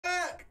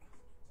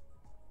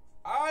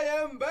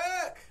am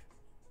back.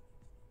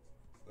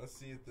 Let's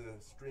see if the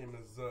stream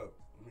is up.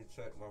 Let me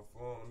check my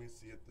phone. Let me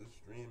see if the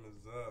stream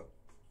is up.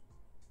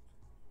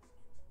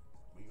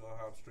 We gonna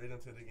hop straight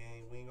into the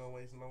game. We ain't gonna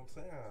waste no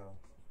time.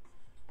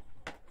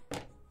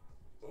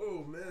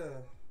 Oh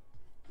man,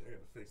 I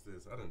gotta fix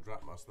this. I done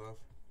dropped my stuff.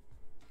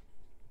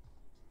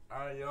 All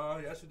right,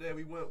 y'all. Yesterday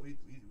we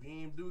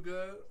didn't do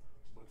good,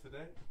 but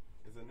today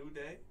is a new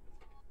day,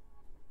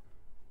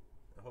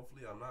 and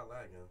hopefully I'm not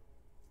lagging.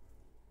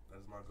 That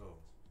is my goal.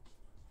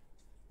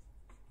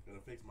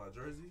 Gonna fix my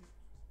jersey.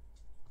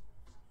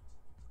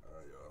 All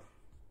right, y'all.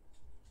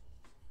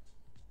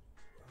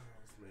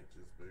 Let's make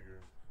this bigger.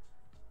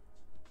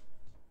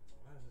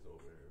 Why is this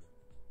over here?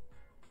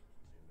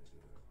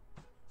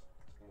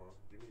 Come on,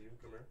 give me you.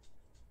 Come here.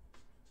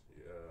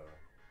 Yeah.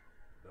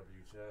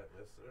 W chat.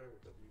 Yes, sir.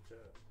 W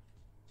chat.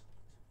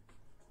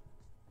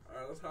 All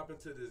right, let's hop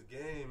into this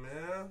game,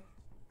 man.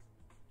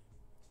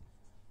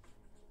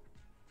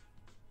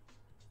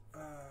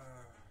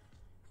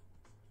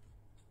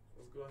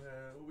 Let's go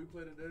ahead. What we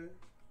play today?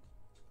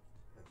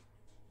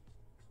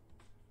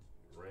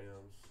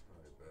 Rams. All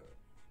right, bet.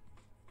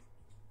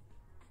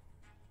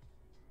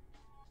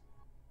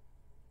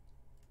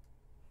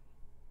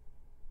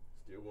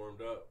 Still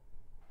warmed up.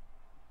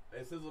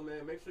 Hey, Sizzle,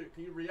 man, make sure,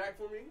 can you react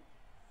for me?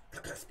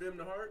 Spin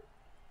the heart.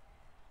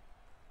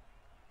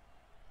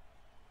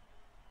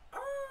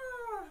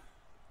 Ah!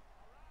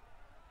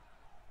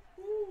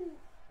 Woo!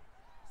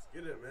 Let's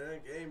get it,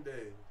 man. Game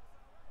day.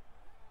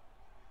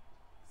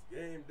 It's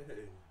game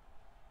day.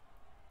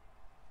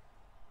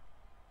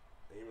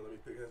 Ain't even let me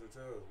pick heads or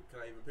tails. Can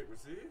I even pick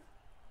receive?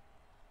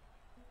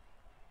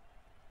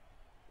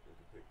 We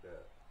can pick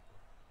that.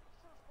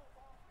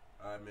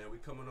 Alright, man, we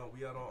coming on.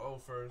 We out on O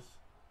first.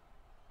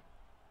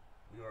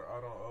 We are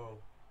out on O.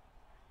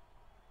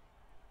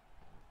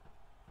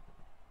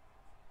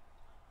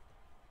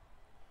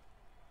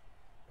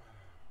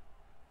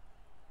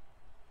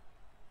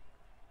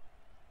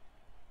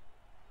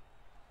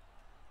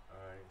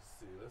 Alright, let's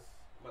see. I'm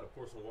about to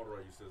pour some water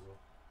on you, Sizzle.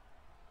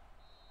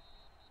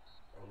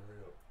 I'm gonna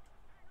hurry up.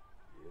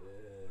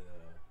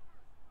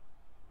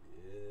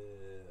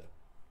 Yeah.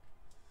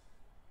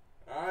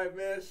 Alright,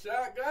 man.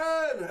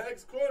 Shotgun.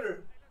 Hex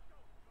corner.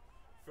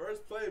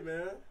 First play,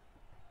 man.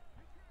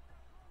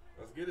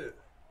 Let's get it.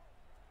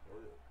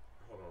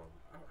 Hold on.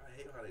 I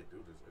hate how they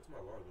do this. It's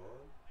my log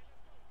on.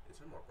 They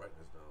turn my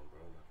brightness down, bro,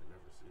 and I can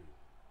never see.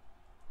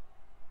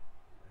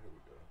 Here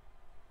we go.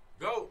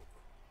 Go!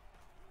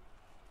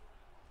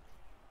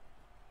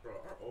 Bro,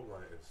 our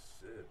O-line is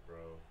shit,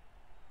 bro.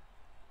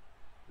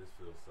 This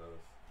feels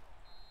sus.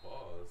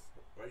 Pause.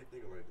 Why are you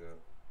thinking like that?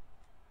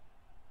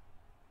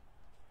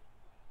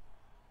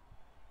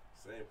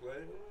 Same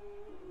play?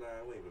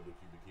 Nah, we ain't gonna do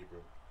QB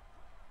keeper.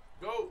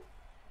 Go!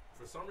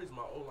 For some reason,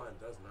 my O-line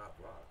does not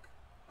block.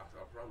 I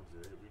promise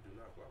you, we do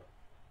not block.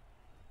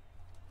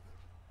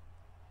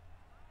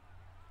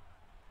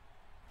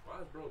 Why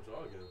is bro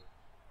jogging?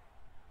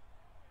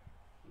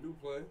 New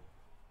play.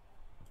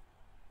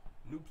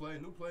 New play.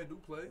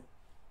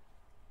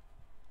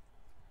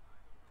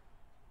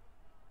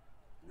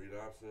 Read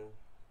option.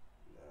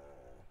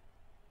 Nah.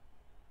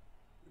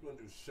 We're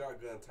gonna do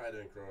shotgun tight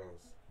end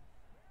cross.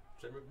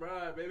 Trey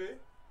McBride, baby.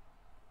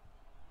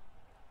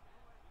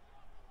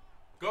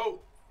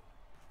 Go!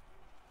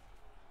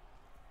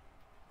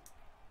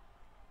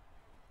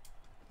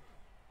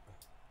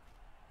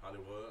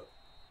 Hollywood.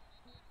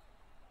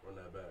 Run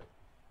that back.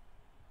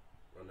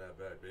 Run that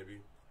back,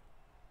 baby.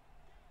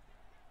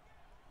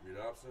 Read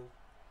option.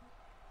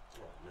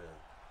 Oh, man.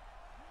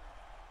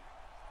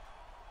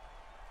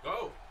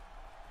 Go!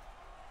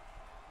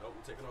 Nope,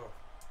 we're taking off.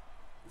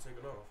 We're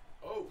taking off.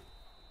 Oh!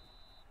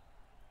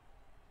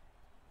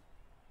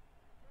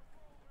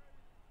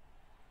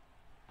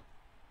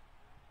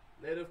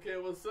 Native K,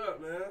 what's up,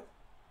 man?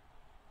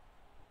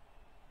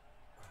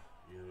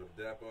 You know,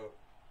 dap up.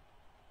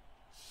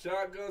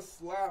 Shotgun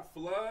slot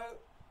flood.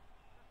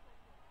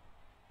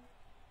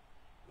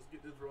 Let's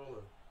get this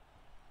rolling.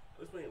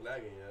 At least we ain't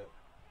lagging yet.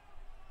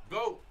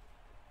 Go!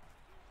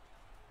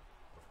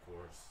 Of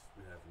course,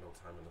 we have no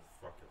time in the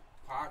fucking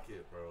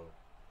pocket, bro.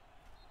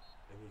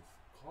 And he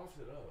coughs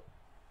it up.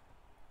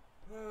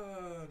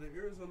 The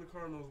Arizona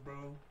Cardinals,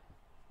 bro.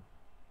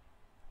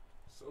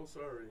 So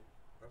sorry.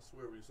 I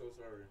swear we're so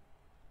sorry.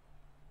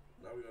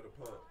 Now we got to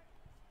punt.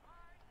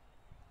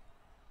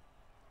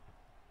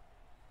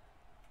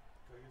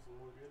 Can I get some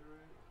more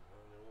Gatorade?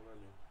 They won't let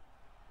me.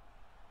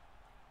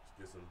 Let's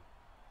get some.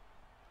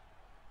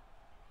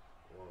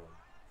 1,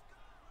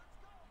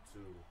 2.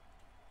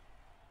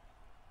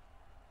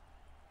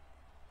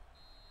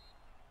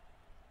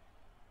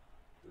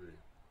 Three.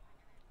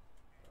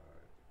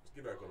 Alright. Let's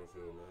get back on the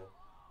field, man.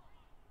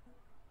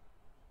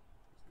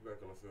 Let's get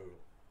back on the field.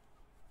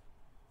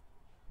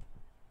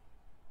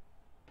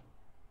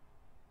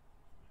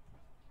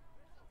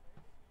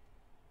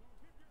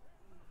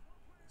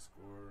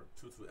 Score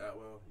 2-2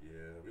 Atwell.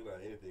 Yeah, we let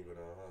anything go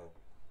down, huh?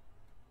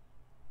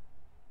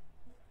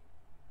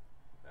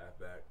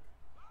 Halfback.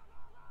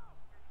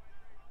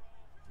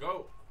 Go!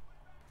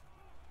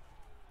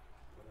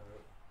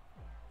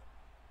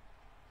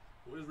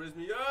 rizz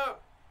me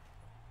up.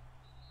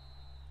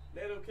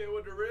 Native kid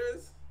with the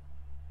rizz.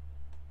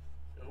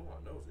 Oh,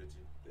 my nose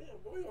itchy. Damn,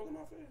 boy, all in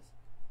my face.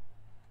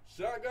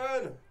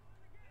 Shotgun.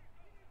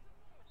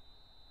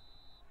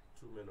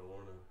 2-minute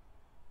warning.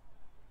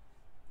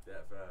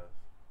 That fast.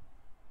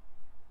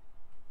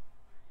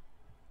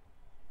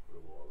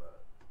 Where the wall at?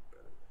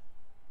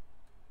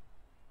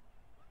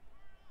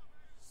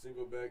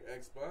 Single back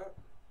X spot.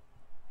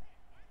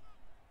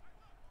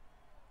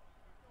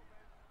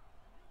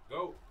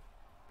 Go.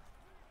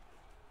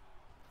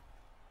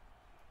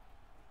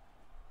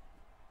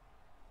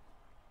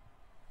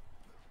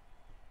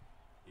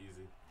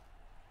 Easy.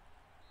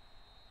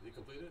 Did he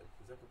complete it?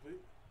 Is that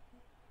complete?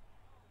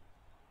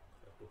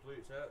 That's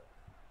complete, chat.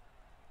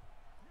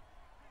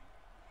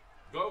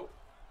 Go.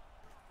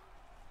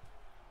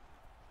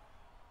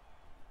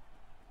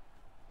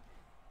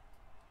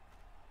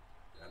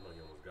 Yeah, I know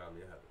he almost got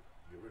me. I had to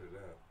get rid of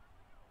that.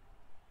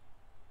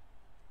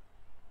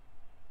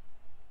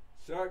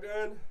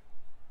 Shotgun.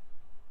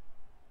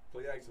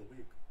 Play action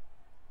weak.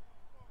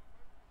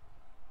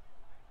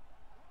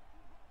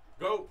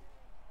 Go.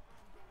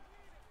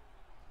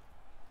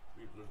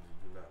 We literally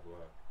do not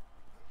block.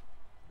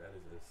 That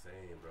is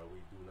insane, bro.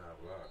 We do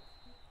not block.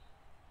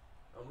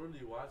 I'm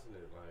really watching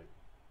it like.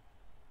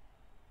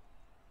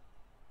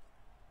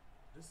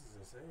 This is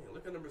insane.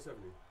 Look at number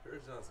 70.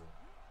 Here's Johnson.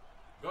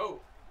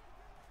 Go.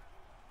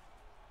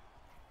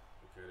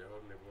 Okay, they're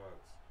holding their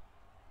blocks.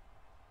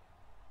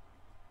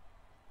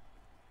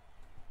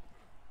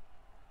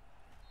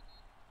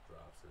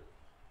 Drops it.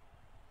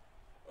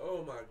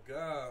 Oh my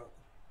god.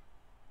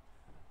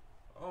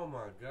 Oh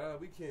my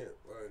god. We can't,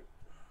 like.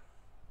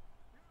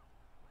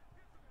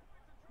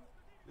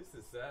 This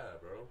is sad,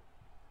 bro.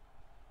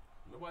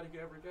 Nobody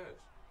can ever catch.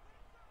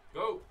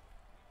 Go.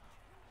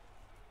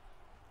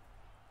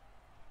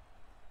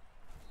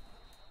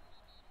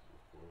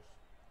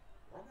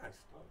 I'm not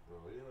stuck, bro.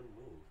 He didn't let me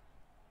move.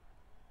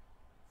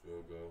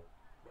 Field goal.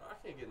 Bro, I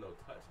can't get no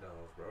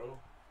touchdowns, bro.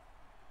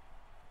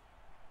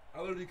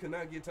 I literally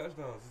cannot get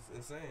touchdowns. It's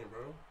insane,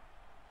 bro.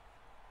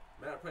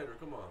 Matt Prater,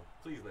 come on.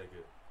 Please make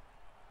it.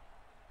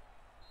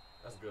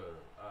 That's good.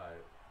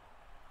 Alright.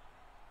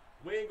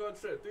 We ain't gonna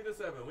trip.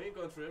 3-7. We ain't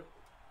gonna trip.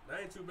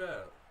 That ain't too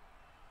bad.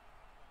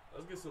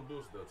 Let's get some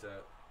boost, though,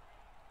 chat.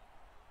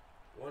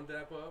 One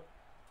dap up.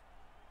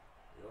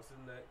 Y'all sit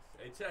next.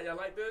 Hey, chat, y'all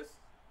like this?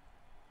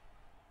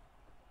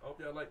 I hope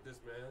y'all like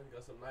this, man.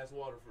 Got some nice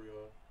water for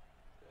y'all.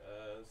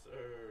 Yes,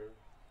 sir.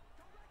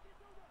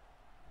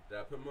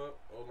 Dap him up.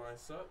 O-line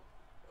suck.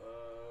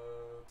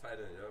 Tight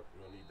end, yep. You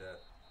don't need that.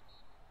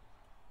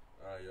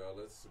 Alright, y'all.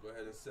 Let's go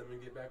ahead and simmer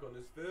and get back on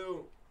this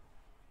field.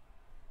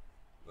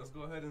 Let's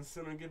go ahead and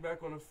simmer and get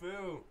back on the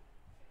field.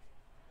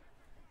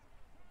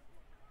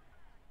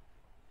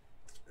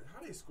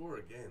 How they score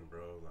again,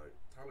 bro? Like,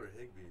 Tyler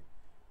Higbee.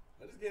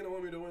 This game don't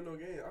want me to win no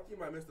game. I think he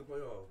might miss the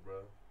playoffs,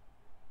 bro.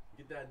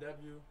 Get that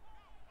W.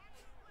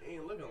 It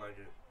ain't looking like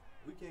it.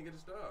 We can't get a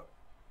stop.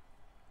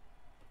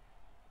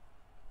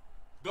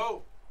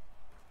 Go.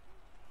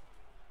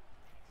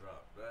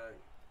 Drop back.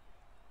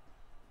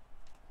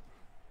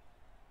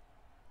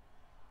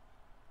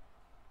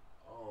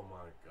 Oh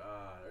my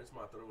god. Every time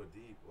I throw it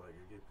deep, like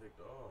it get picked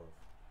off.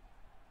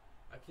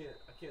 I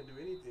can't do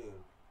anything.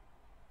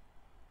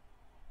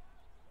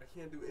 I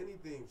can't do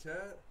anything,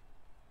 chat.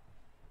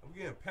 I'm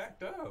getting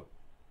packed up.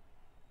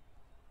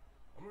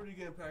 I'm already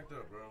getting packed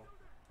up, bro.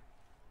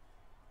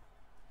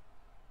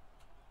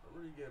 I'm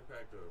really getting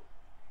packed up.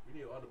 We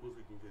need all the boosts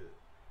we can get.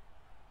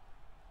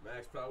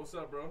 Max Pride, what's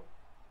up, bro?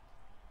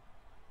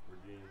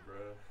 Redeem,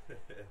 bro.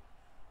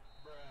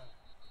 Bruh.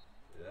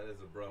 Yeah, that is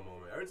a bruh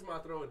moment. Every time I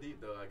throw it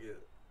deep, though, I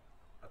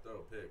throw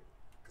a pick.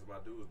 Because my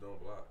dudes don't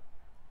block.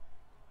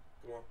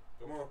 Come on,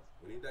 come on.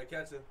 We need that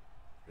catching.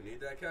 We need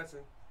that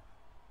catching.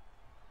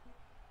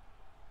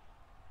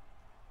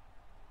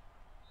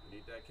 We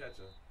need that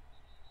catching.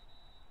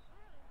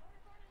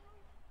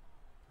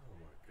 Oh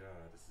my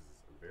god, this is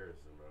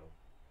embarrassing, bro.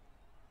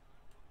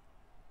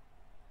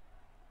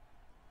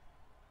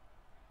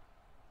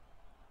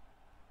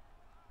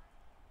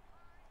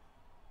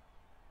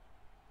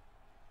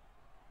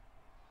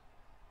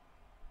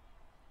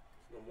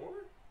 No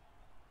more?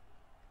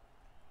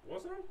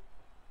 What's up? You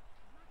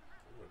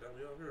gonna down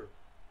me up here?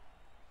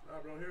 Nah,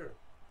 bro, here.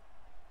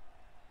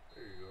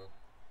 There you go.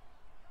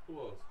 Who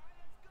else?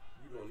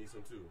 You gonna need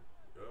some too.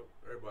 Yup,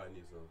 everybody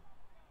needs some.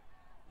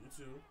 You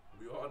too.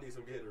 We all need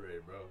some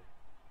Gatorade, bro.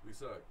 We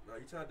suck. Nah,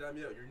 you trying to down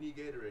me up? You need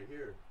Gatorade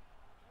here.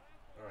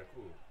 All right,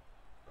 cool.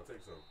 I'll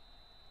take some.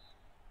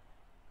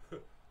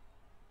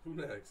 Who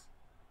next?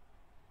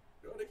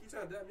 Yo, they keep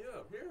trying to down me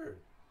up. Here.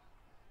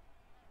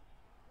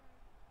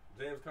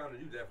 James Conner,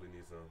 you definitely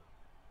need some.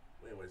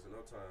 We ain't wasting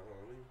no time.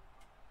 Hold on,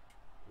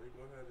 let me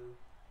go ahead and.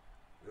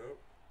 Yup.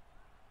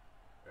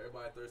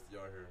 Everybody thirsty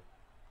out here.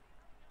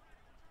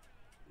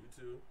 You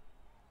too.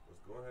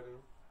 Let's go ahead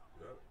and.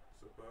 Yup.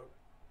 Sip up.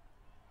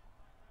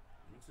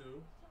 You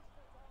too.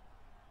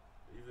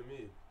 Even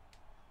me.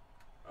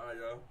 Alright,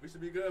 y'all. We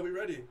should be good. We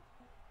ready.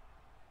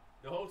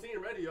 The whole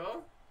team ready,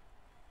 y'all.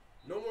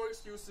 No more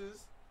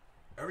excuses.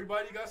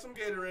 Everybody got some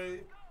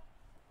Gatorade.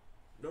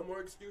 No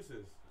more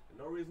excuses.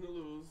 No reason to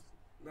lose.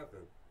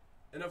 Nothing.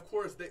 And of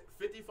course, they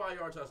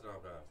 55-yard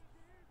touchdown pass.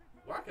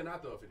 Why can't I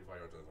throw a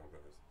 55-yard touchdown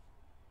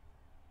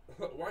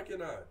pass? Why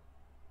can't I?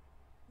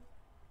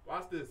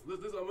 Watch this. I'm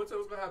gonna tell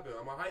you what's gonna happen.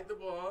 I'm gonna hike the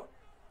ball.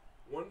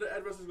 One of the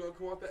edge rushers is gonna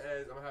come off the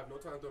edge. I'm gonna have no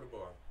time to throw the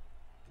ball.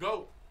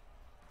 Go.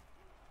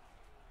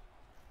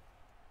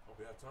 Oh,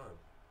 we have time.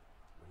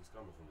 But he's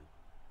coming for me.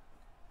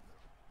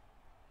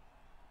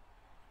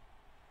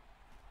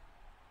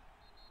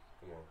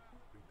 Come on.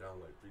 We down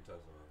like 3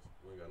 touchdowns.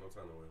 We ain't got no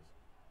time to waste.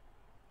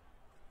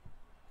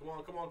 Come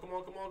on, come on, come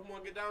on, come on, come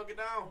on. Get down, get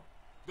down.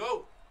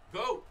 Go.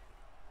 Go.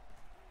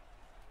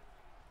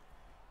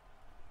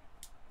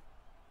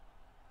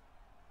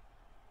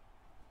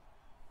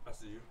 I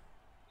see you.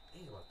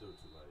 Damn, I threw it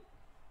too late.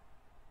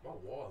 My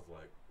wall's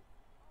like,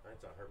 I ain't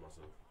trying to hurt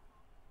myself.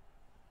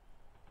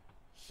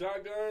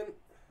 Shotgun.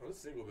 Oh,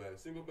 this single back.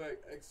 Single back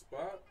X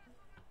spot.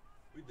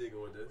 We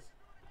digging with this.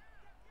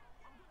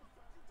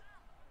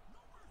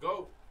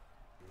 Go.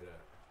 Give me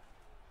that.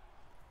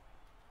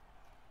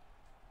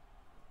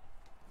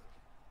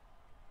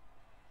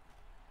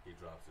 He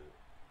drops it.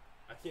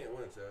 I can't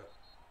win, chat.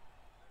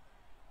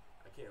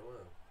 I can't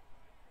win.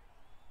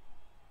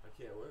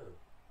 I can't win.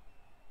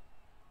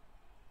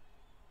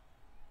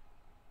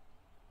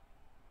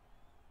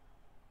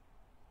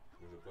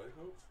 Was it play,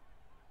 coach?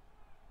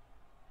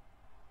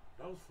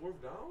 That was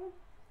 4th down?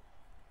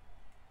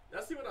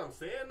 Y'all see what I'm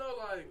saying, though?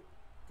 Like,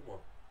 come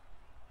on.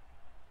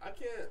 I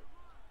can't.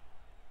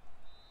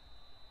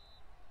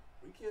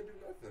 We can't do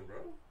nothing,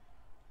 bro.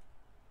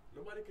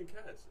 Nobody can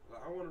catch.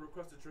 Like, I want to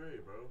request a trade,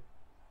 bro.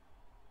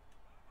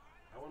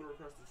 I want to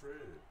request a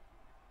trade.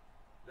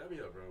 Dab me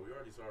up, bro. We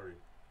already sorry.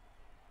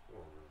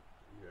 Come on, bro.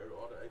 You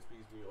all the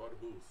XPs, all the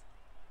boosts.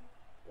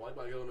 Well,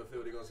 anybody get on the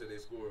field, they gonna say they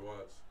scored.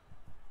 Watch.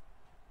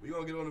 We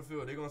gonna get on the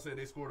field. They gonna say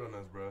they scored on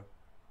us, bro.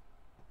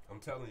 I'm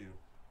telling you.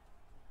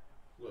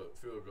 Look,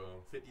 field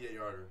goal,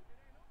 58-yarder.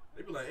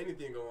 They be like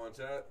anything go on,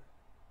 chat.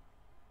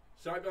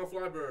 Shotgun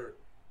flybird.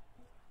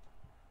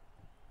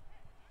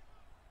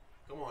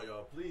 Come on,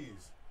 y'all,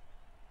 please.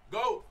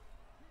 Go.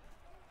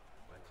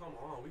 Like, come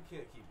on, we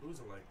can't keep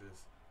losing like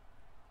this.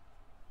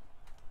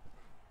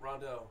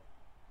 Rondell.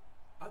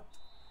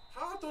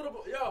 How I throw the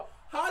ball? Yo,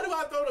 how do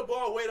I throw the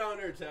ball way down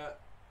there, chat?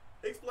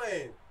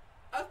 Explain.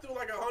 I threw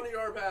like a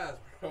 100-yard pass,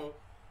 bro.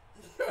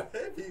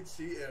 They be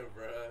cheating,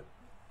 bro.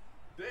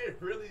 They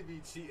really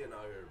be cheating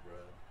out here,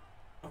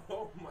 bro.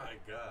 Oh my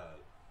God.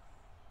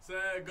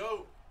 Sad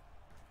goat.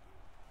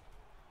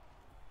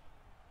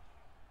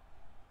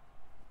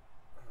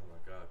 Oh my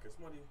God. Can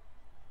somebody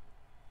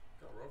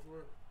got run for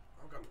it?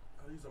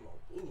 I use on my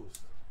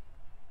boost.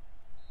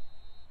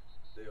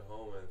 They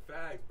home and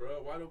fags,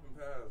 bro. Wide open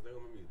pass. They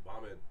gonna make me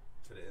bomb it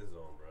to the end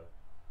zone, bro.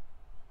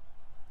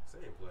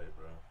 Same play,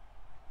 bro.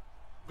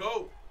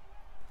 Go!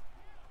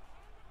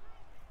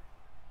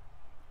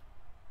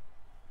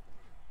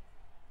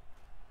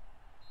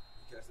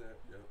 You catch that?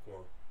 Yeah, come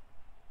on.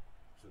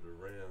 Should have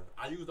ran.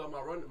 I used all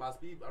my run, my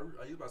speed.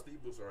 I used my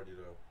speed boost already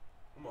though.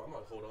 I'm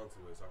gonna hold on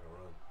to it so I can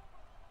run.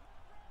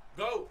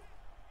 Go!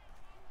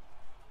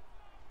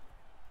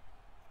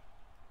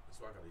 That's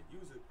why I gotta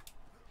use it.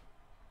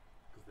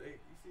 Cause they,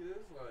 you see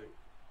this? Like,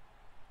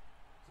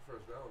 it's the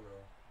first down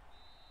now.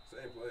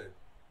 Same play.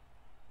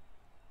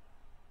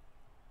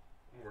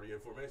 I'm already in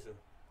formation.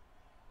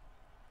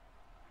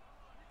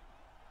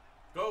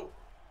 Go!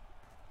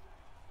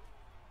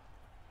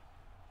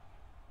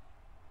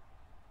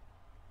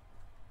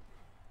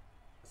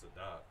 That's a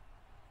dot.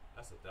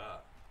 That's a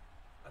dot.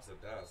 That's a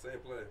dot. Same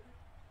play.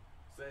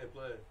 Same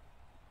play.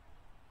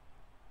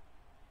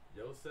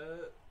 Yo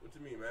said, what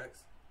you mean,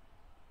 Max?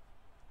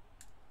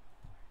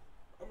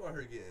 I'm out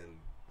here getting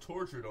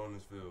tortured on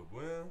this field,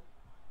 boy.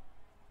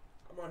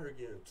 I'm out here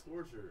getting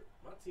tortured.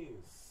 My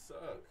team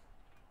suck.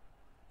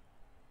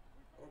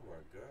 Oh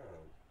my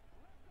God.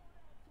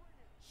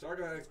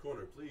 Shotgun X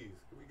corner, please.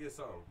 Can we get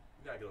something?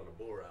 We gotta get on the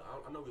board.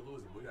 I know we're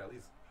losing, but we gotta at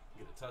least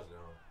get a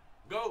touchdown.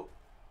 Go!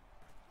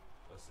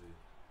 Let's see.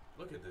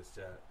 Look at this,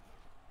 chat.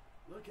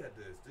 Look at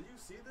this. Do you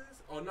see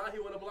this? Oh, now he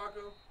wanna block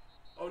him?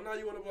 Oh, now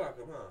you wanna block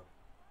him, huh?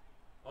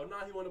 Oh,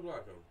 now he wanna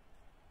block him.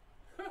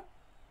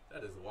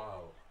 That is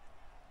wild.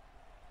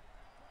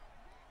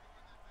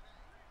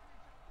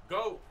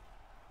 Go!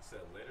 He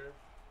said later.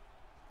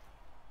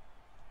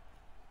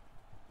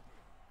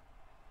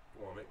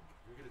 Come on, man.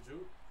 Can we get a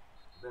juke?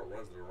 Bro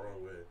runs the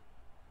wrong way.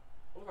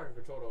 I wish I could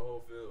control the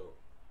whole field.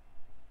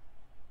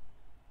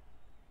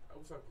 I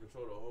wish I could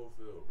control the whole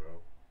field, bro.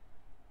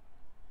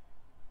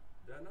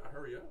 Did I not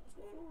hurry up? What's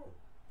going on?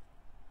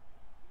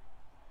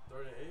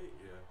 3rd and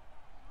 8? Yeah.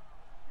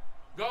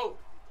 Go!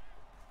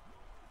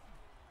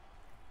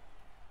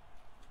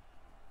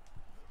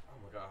 Oh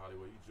my God,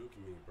 Hollywood, you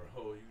juking me,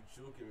 bro. You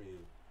juking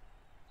me.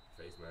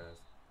 Face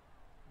mask.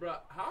 Bro,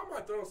 how am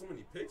I throwing so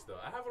many picks, though?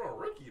 I have it on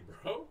rookie,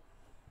 bro.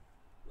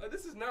 Like,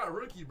 this is not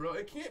rookie, bro.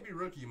 It can't be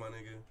rookie, my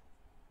nigga.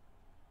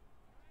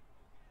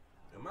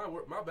 And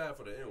my bad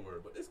for the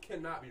N-word, but this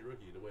cannot be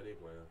rookie the way they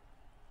playing.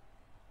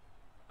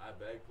 I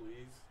beg,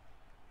 please.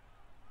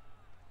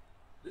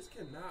 This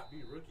cannot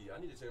be rookie. I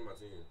need to change my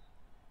team.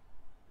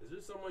 Is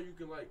there someone you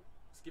can like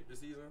skip the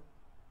season?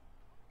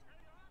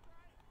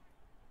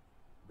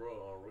 Bro,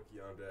 on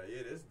rookie on that.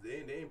 Yeah,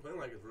 they ain't playing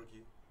like it's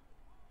rookie.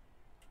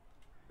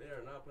 They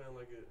are not playing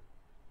like it.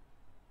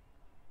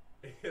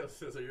 Yo,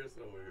 Scissor, you're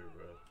so weird,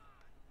 bro.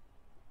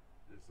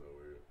 You're so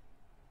weird.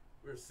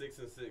 We're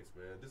 6-6,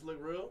 man. This look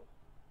real?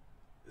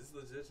 Is this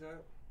legit,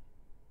 chat?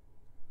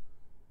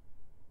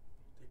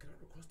 Hey, can I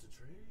request a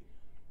trade?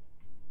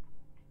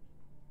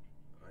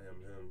 I am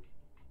him.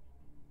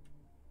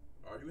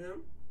 Are you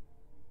him?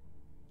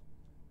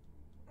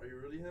 Are you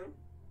really him?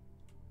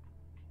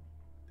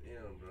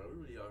 Damn, bro. We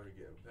really out here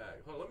getting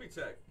packed. Hold on, let me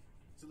check.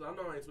 I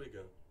know I ain't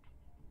tweaking.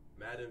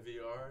 Madden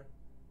VR.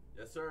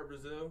 Yes, sir,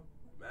 Brazil.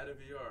 Madden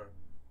VR.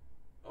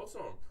 Also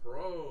on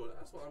Pro.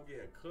 That's why I'm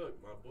getting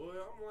cooked, my boy.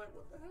 I'm like,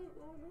 what the hell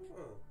going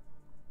on?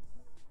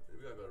 Hey,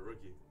 we gotta go to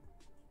rookie.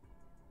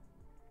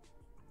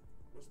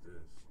 What's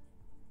this?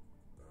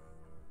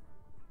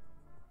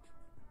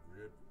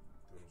 Rip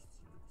them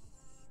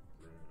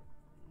sprint.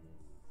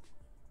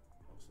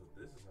 Oh, so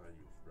this is how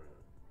you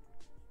sprint.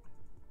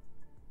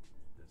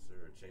 Yes,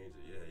 sir. Change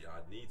it. Yeah, I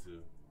need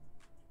to.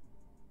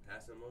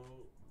 Passing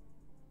mode.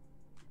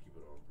 Keep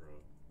it on Pro.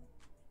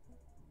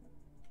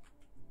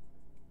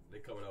 They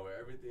coming out with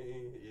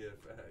everything. Yeah,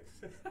 facts.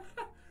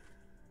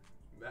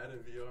 Madden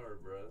VR,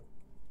 bro.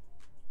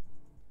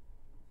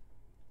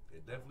 They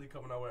definitely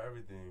coming out with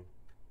everything.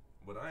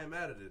 But I ain't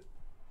mad at it.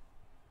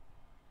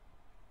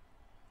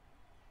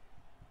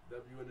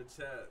 W in the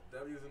chat.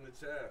 W's in the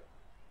chat.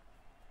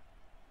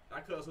 I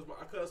could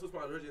switch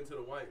my jersey into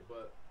the white,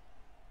 but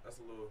that's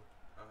a little.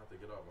 I have to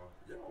get off my.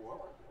 Yo, why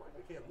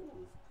I can't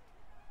move?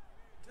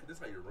 This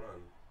is how you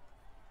run.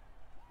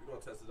 We're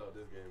gonna test it out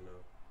this game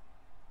though.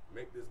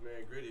 Make this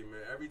man griddy,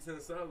 man. Every 10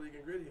 subs we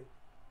can griddy.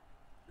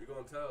 We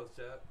gonna tell us,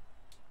 chat.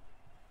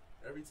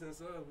 Every 10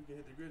 subs we can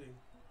hit the griddy.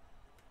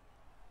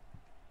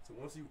 So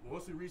once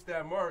we reach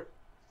that mark,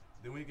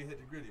 then we can hit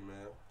the griddy,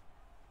 man.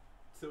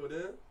 Till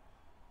then,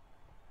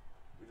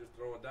 we just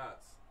throwing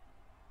dots.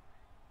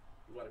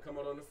 We about to come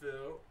out on the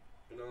field.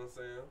 You know what I'm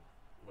saying?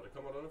 We about to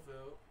come out on the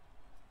field.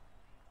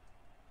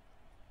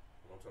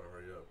 I'm trying to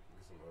hurry up.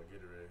 Get some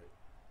Gatorade.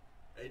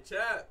 Hey,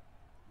 chat.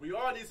 We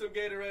all need some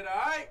Gatorade,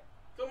 all right?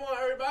 Come on,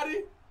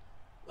 everybody.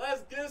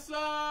 Let's get some.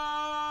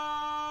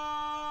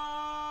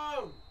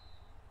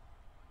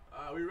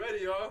 We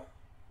ready, y'all.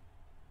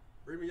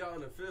 Bring me out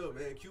in the field,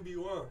 man.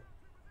 QB1.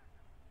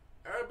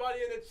 Everybody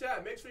in the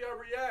chat, make sure y'all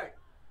react.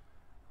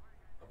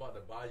 I'm about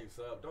to buy you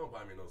subs. Don't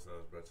buy me no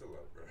subs, bro. Chill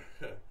out, bro.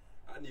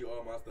 I need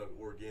all my stuff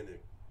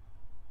organic.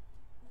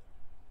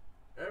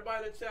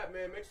 Everybody in the chat,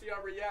 man, make sure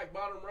y'all react.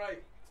 Bottom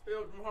right.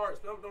 Spill them hearts.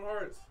 Spill them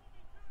hearts.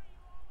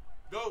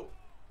 Go.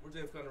 Where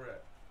James Conner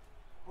at?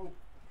 Oh.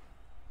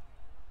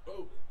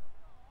 Oh.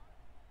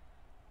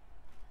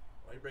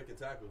 Why you breaking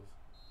tackles?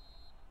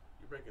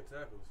 You breaking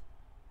tackles.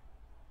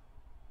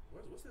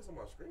 What's this on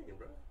my screen,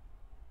 bro?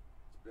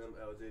 Spam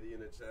LJD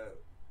in the chat.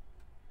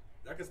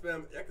 Y'all can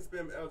spam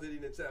LJD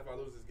in the chat if I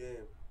lose this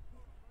game.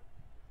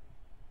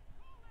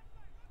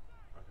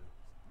 Okay.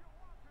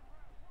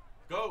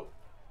 Go!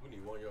 We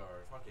need 1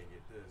 yard. If I can't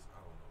get this, I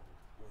don't know.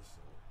 What's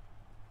up?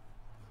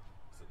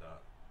 It's a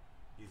dot.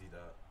 Easy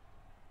dot.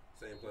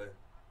 Same play.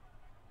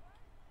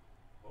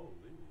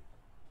 Holy.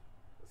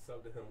 Let's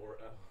sub to him or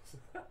else.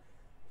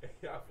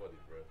 Y'all funny,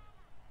 bro.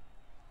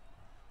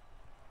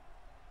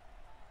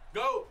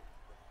 Go!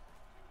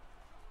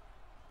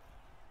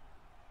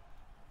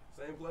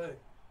 Same play.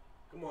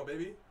 Come on,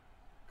 baby.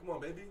 Come on,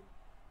 baby.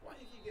 Why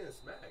you keep getting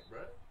smacked,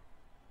 bro?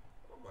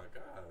 Oh my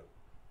God.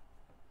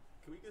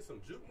 Can we get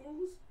some juke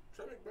moves?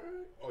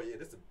 Tremmickberg? Oh yeah,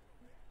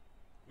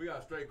 we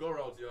got straight go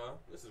routes, y'all.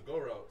 This is go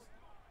routes.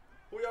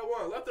 Who y'all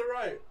want? Left or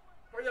right?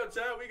 Hurry up,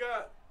 chat. We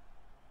got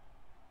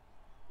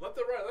left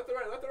or right, left or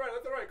right, left or right,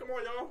 left or right. Come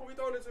on, y'all. Who we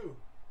throwing it to?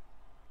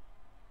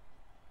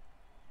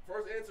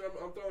 First answer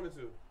I'm throwing it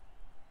to.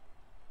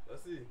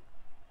 Let's see.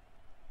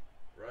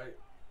 Right.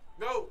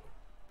 Go!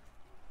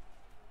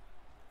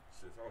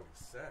 Shit, I don't get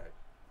sacked.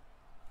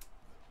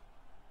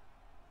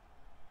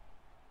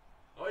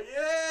 Oh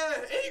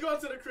yeah! And you going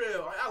to the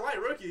crib. I like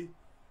rookie.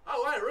 I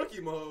like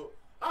rookie mode.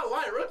 I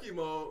like rookie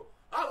mode.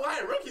 I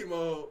like rookie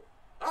mode.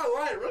 I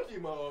like rookie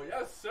mode.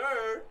 Yes,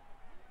 sir.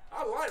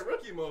 I like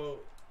rookie mode.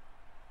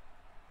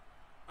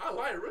 I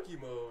like rookie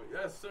mode.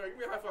 Yes, sir. Give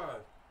me a high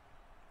five.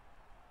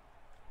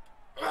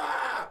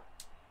 Ah!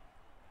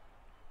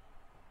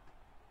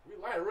 We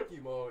like rookie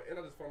mode, and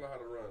I just found out how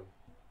to run.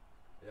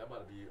 Yeah, I'm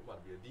about to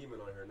be a demon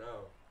on here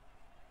now.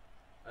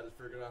 I just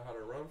figured out how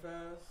to run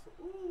fast.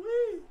 Ooh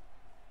wee.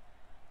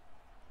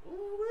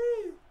 Ooh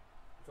wee.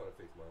 I'm trying to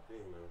fix my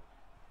thing now.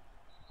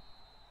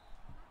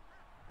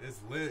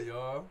 It's lit,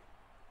 y'all.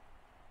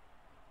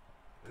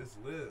 It's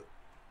lit.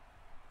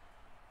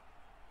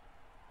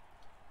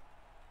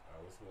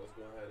 Alright, let's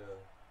go ahead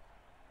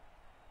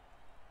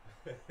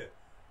and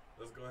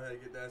let's go ahead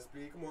and get that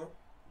speed. Come on.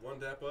 1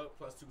 dap up,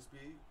 plus 2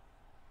 speed,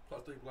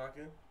 plus 3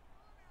 blocking.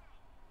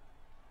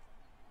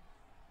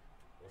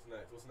 What's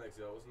next? What's next,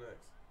 y'all? What's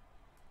next?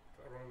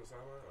 Can I run on the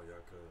sideline? Oh yeah,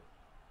 I could.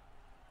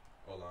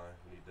 O-line,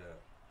 we need that.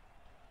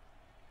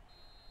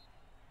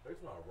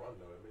 Makes my run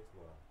though, it makes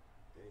my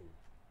thing.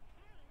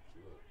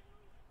 See, look.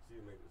 See,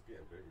 it's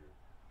getting bigger.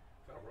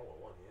 Can I run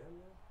with one hand,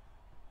 man?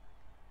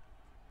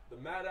 The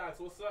Maddox,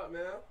 what's up,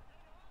 man?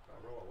 Can I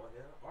run with one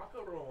hand? Oh, I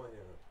could run with one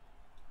hand.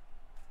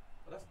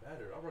 Oh, that's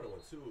better. I run it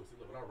with two. See,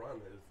 look, when I run,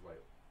 it's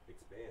like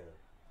expand.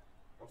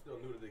 I'm still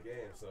new to the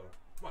game, so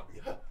I'm about to be,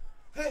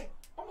 hey,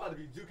 I'm about to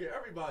be juking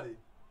everybody.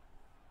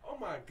 Oh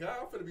my God,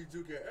 I'm finna be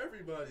juking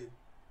everybody.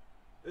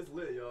 It's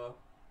lit, y'all.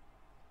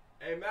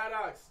 Hey,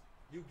 Maddox,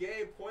 you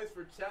gain points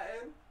for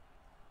chatting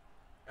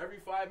every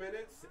 5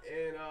 minutes,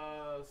 and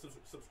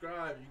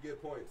subscribe. You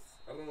get points.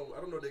 I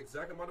don't know the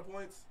exact amount of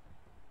points,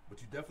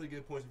 but you definitely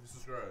get points if you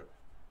subscribe.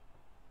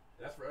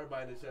 That's for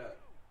everybody in the chat.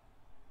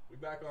 We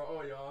back on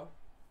all y'all,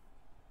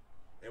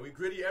 and we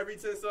griddy every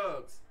 10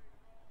 subs.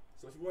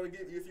 So if you want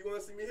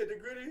to see me hit the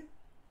griddy,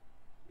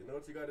 you know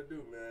what you got to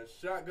do, man.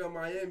 Shotgun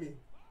Miami.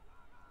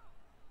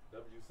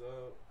 W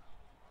sub.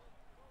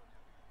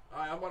 All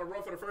right, I'm about to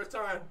run for the first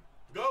time.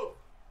 Go.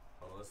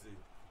 Hold on, let's see.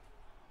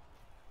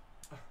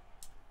 Can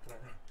I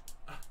run?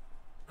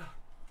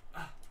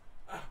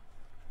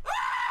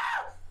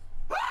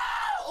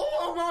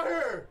 Oh, I'm out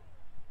here.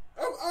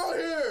 I'm out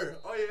here.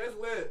 Oh yeah, it's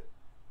lit.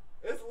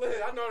 It's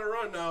lit. I know how to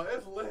run now.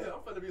 It's lit.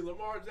 I'm finna be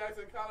Lamar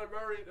Jackson, Kyler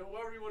Murray, and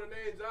whoever you want to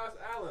name, Josh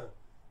Allen.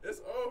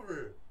 It's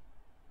over.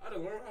 I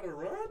done learned how to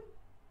run.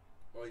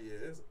 Oh yeah,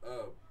 it's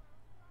up.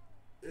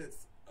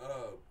 It's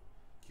up.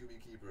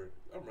 QB keeper.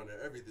 I'm running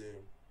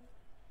everything.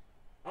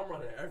 I'm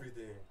running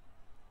everything.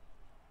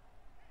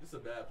 This is a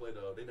bad play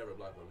though. They never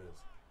block on this.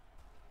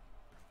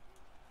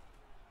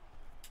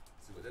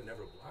 See what? They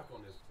never block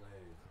on this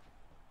play.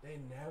 They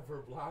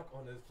never block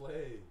on this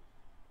play.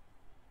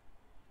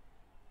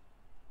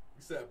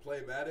 You said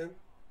play Madden.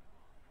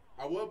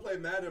 I would play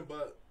Madden,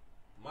 but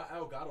my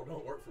Elgato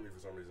don't work for me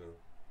for some reason.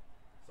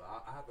 So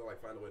I have to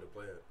like find a way to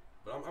play it.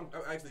 But I'm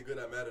actually good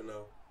at Madden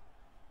though.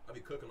 I be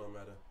cooking on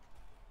Madden.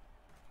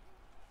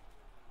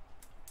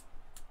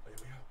 Oh, here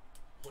we go.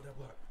 Hold that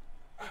block.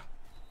 Ah!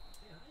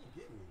 Yeah, I ain't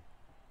getting me.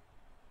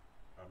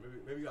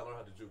 Alright, maybe you gotta learn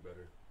how to juke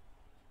better.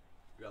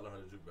 You gotta learn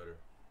how to juke better.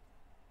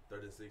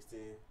 3rd and 16.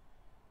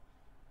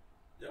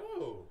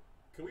 Yo!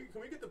 Can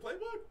we get the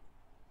playbook?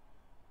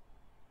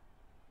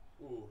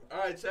 Ooh.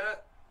 Alright,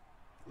 chat.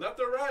 Left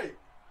or right?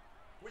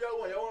 Who y'all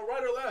want? Y'all want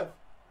right or left?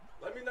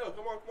 Let me know.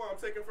 Come on, come on.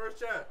 I'm taking first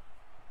chat.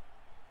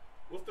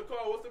 What's the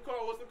call? What's the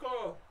call? What's the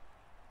call?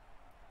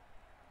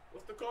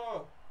 What's the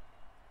call?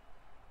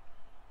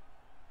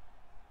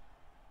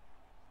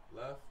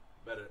 Left.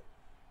 Better.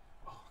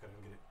 Oh, gotta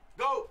go get it.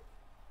 Go!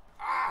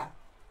 Ah!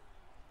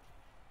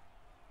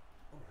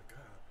 Oh my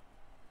God.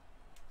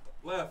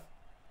 Left.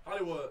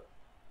 Hollywood.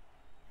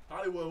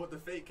 Hollywood with the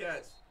fake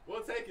catch.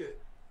 We'll take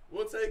it.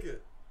 We'll take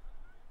it.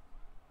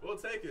 We'll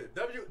take it.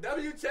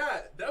 W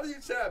chat.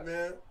 W chat,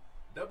 man.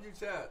 W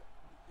chat.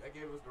 That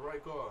gave us the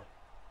right call.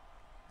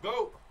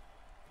 Go.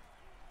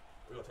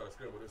 We're gonna try to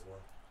scramble this one.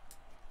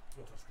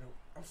 We're gonna try to scramble.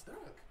 I'm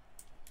stuck.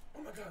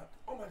 Oh my God.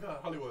 Oh my God.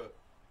 Hollywood.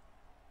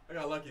 I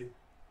got lucky.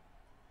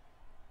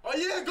 Oh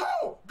yeah,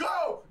 go!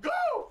 Go!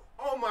 Go!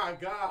 Oh my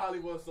God,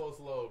 Hollywood's so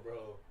slow,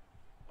 bro.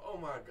 Oh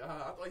my God.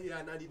 I thought he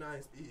had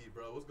 99 speed,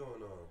 bro. What's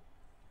going on?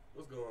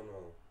 What's going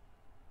on?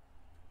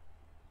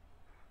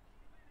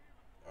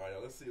 Alright,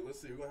 y'all, let's see.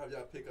 We're gonna have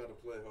y'all pick out a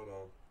play. Hold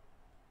on.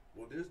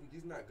 Well,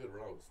 these not good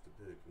routes to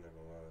pick, I'm not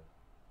gonna lie.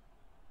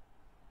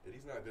 Yeah,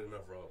 these not good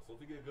enough routes. So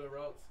if we get good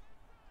routes,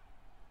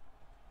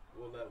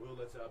 we'll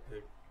let y'all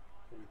pick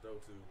who we throw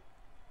to.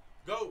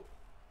 Go!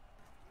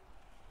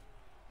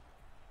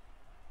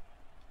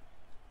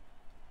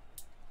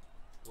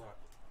 Block,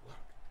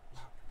 block,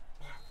 block,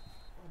 block.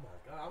 Oh my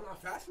God, I'm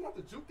not fast enough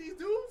to juke these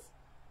dudes?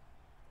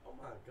 Oh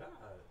my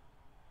God.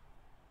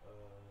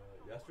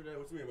 Yesterday?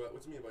 What you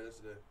mean by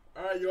yesterday?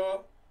 Alright,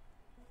 y'all.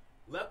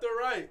 Left or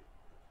right?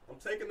 I'm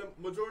taking the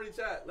majority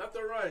chat. Left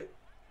or right?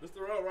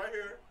 Mr. Rowe, right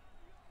here.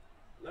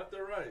 Left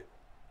or right?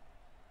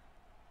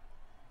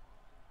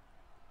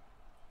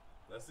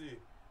 Let's see.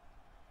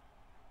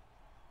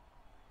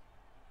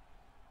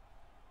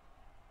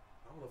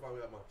 I don't know if I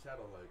got my chat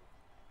on, like,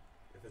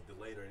 if it's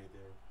delayed or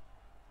anything.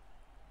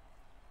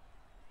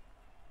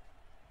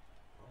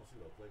 I don't see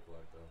no play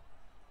clock though.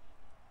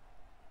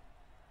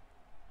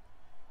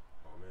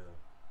 Oh man.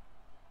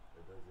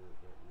 It doesn't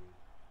let me.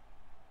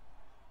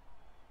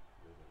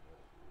 It doesn't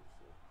let me.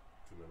 So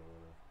 2-minute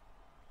winner.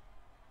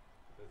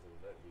 It doesn't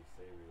let me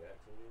say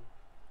react to me.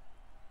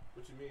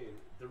 What you mean?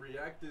 The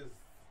react is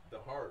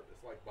the heart.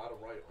 It's like bottom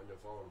right on your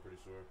phone, I'm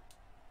pretty sure.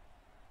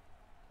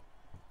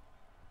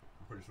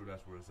 I'm pretty sure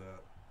that's where it's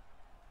at.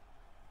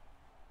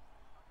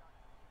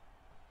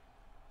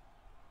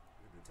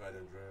 Maybe tight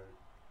end drag.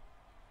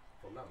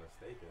 If I'm not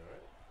mistaken,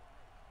 right?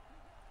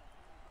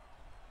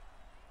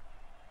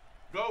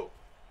 Go!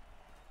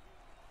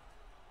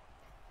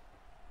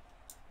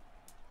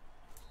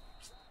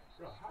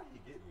 Bro, how do you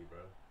get me, bro?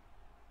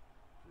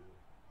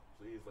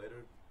 Please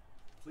later.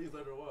 Please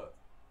later what?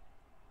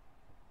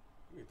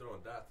 You be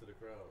throwing dots to the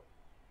crowd.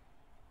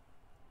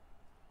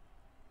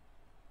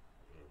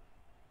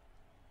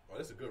 Oh,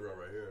 this a good run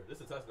right here. This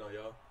is a touchdown,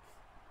 y'all.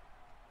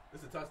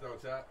 This is a touchdown,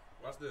 chat.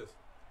 Watch this.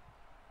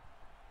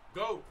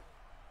 Go!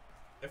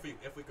 If we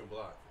can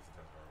block, it's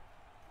a touchdown.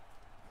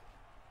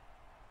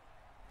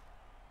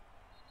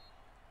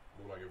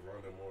 Look like if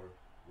Rondon more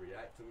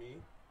react to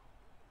me.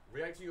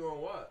 React to you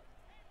on what?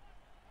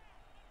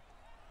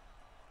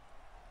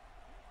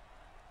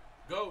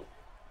 Go!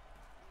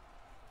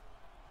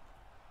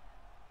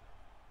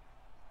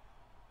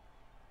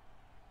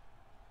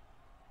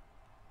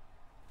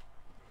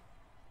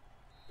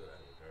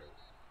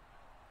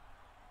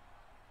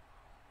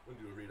 When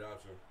do you read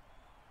option?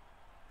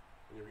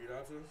 When you read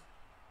options?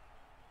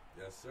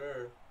 Yes,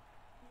 sir.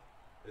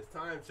 It's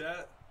time,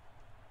 chat.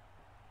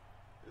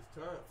 It's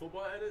time.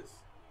 Football edits?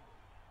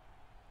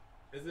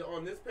 Is it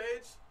on this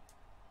page?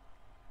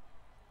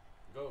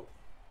 Go.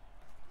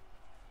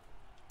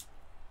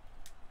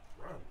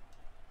 Run.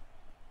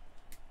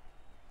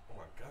 Oh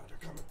my God, they're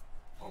coming.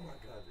 Oh my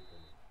God, they're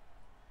coming.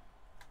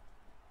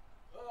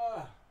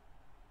 Ah.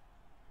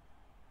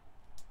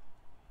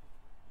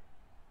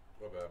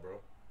 My bad,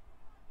 bro.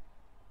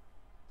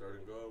 Third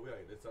and goal. We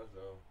gotta get this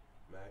touchdown.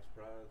 Max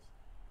prize.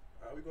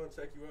 Alright, we gonna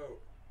check you out.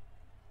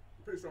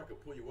 I'm pretty sure I could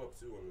pull you up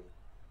too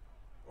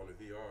on the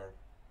VR.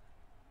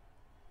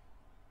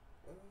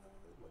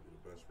 This might be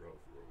the best route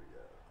for where we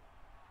at.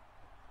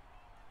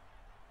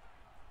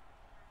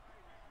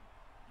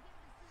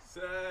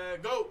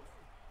 Set, go!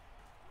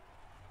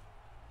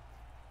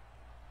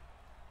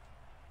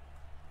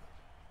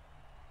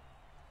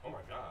 Oh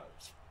my God.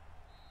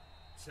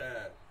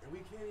 Chad, and we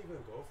can't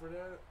even go for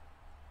that?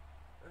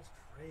 That's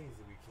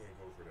crazy we can't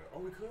go for that. Oh,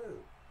 we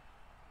could.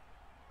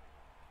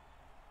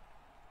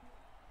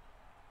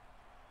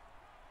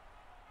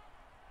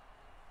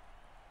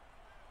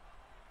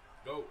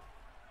 Go.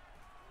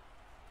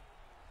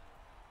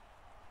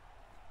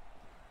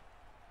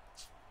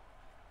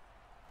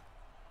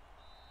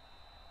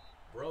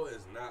 Bro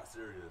is not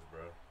serious,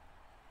 bro.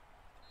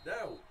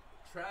 That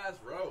trash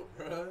road,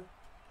 bro.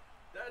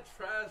 That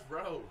trash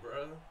road,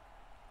 bro.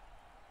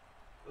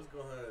 Let's go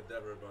ahead and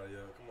dab everybody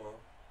up. Come on.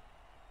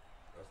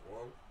 That's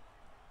 1,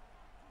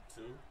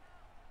 2,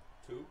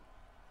 2.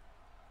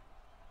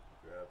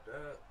 Grab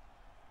that.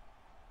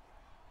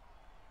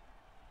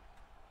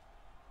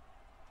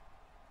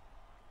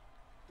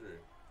 3.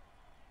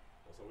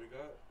 That's all we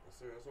got? Yes,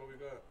 sir. That's all we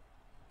got.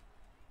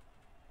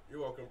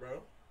 You're welcome,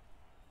 bro.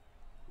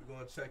 We're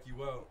gonna check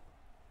you out.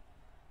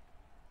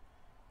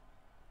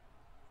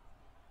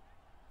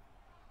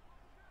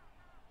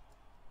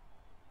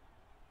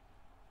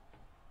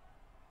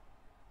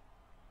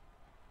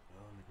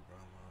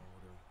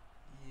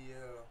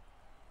 Yeah.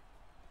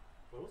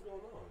 But what's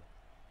going on?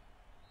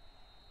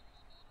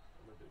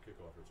 I'm gonna do a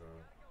kickoff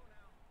return.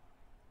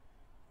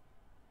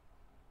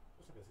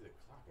 Wish I could see the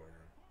clock right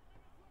here.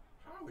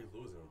 How are we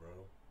losing,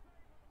 bro?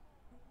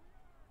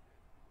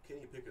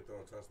 Kenny Pickett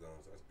throwing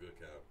touchdowns. That's good,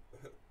 Cap.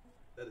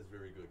 That is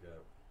very good,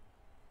 Cap.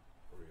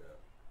 Where we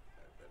at?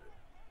 I bet it.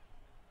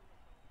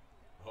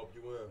 I hope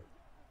you win.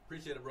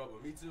 Appreciate it, bro.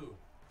 But me too.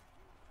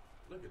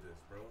 Look at this,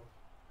 bro.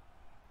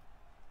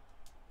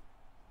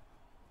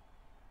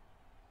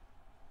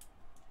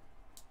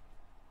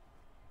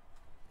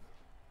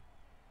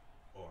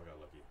 Oh, I got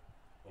lucky.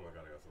 Oh my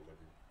God, I got so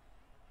lucky.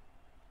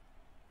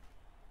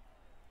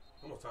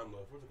 How much time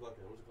left? Where's the clock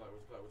at? Where's the clock?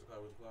 Where's the clock? Where's the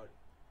clock? Where's the clock?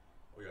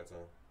 Oh, we got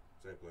time.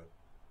 Same play.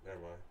 Never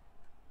mind.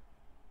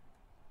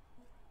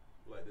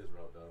 Like this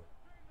route, though.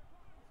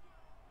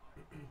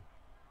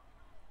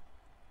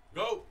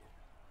 Go!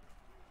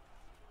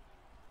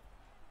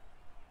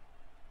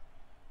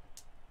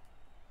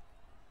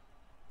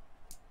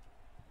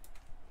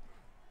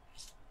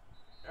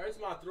 Every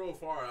time I throw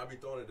far, I be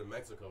throwing it to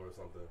Mexico or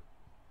something.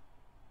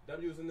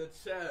 W's in the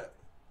chat.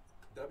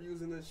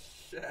 W's in the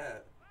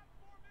chat.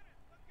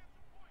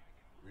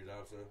 Read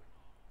option.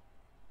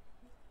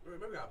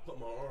 Maybe I put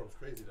my arms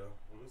crazy though.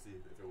 Let me see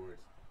if it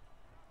works.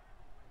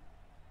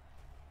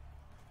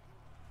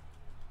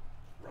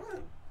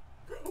 Run,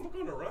 bro! I'm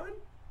gonna run.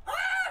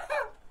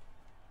 Ah!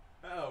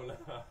 Hell no!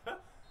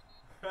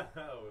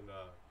 Hell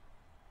no!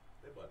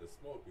 They about to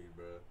smoke me,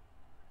 bro.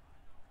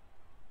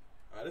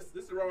 All right, this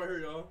is the run right here,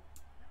 y'all.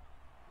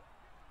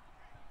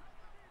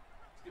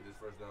 Let's get this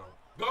first down.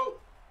 Go!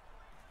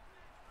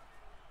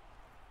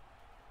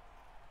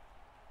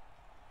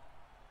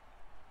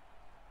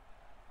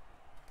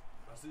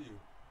 I see you.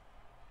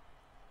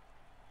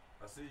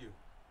 I see you.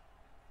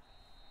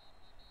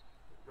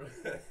 Bro,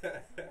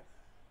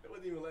 they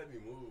wouldn't even let me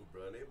move,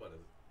 bro. They about to,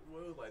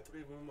 well, it was like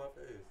 3 of them in my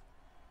face.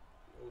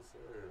 No,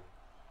 sir.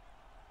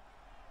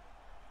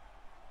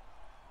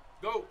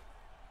 Go!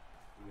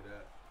 Give me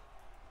that.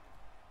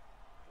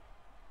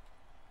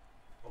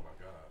 Oh my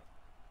God.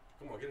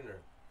 Come on, get in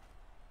there.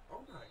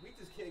 Oh my, we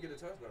just can't get a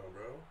touchdown,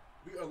 bro.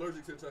 We are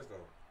allergic to the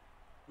touchdown.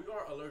 We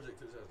are allergic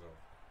to the touchdown.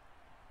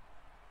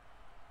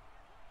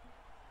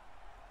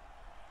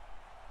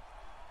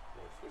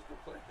 Bro, switch the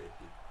play.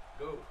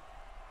 Go.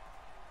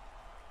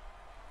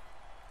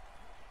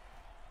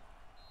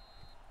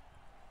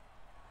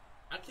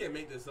 I can't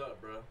make this up,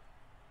 bro.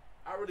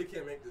 I really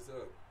can't make this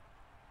up.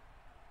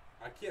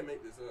 I can't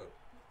make this up.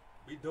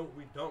 We don't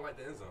like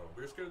the end zone.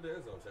 We're scared of the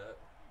end zone, chat.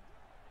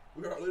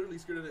 We are literally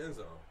scared of the end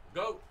zone.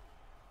 Go.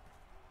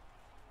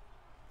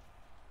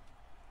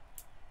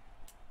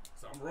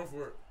 So I'm gonna run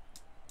for it.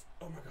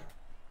 Oh my god.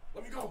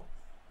 Let me go.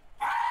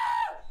 Ah!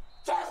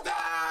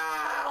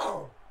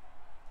 Touchdown!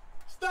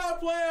 Stop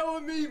playing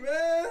with me,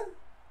 man.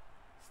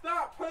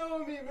 Stop playing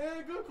with me,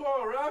 man. Good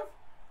call, ref.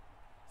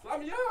 Slap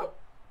me up.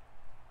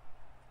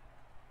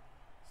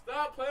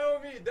 Stop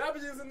playing with me.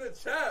 W's in the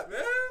chat,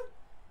 man.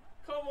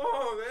 Come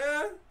on,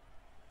 man.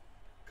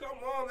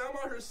 Come on, man. I'm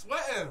out here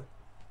sweating.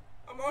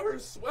 I'm out here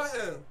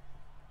sweating.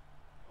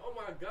 Oh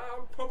my god,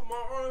 I'm pumping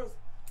my arms.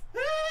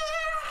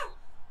 Ah!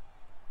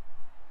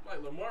 I'm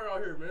like Lamar out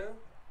here, man.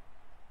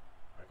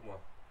 Alright, come on.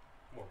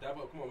 Come on, dab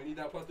up. Come on, we need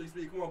that +3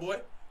 speed. Come on,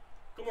 boy.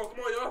 Come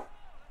on, y'all.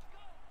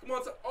 Come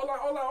on,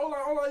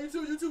 hold on. You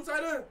two,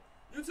 tight end.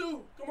 You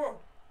two, come on.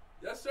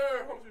 Yes,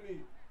 sir. How much you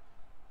need?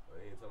 Oh,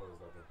 he ain't telling us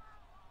nothing.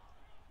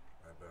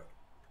 I bet.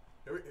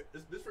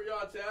 This for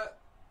y'all, chat.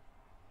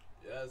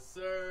 Yes,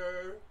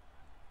 sir.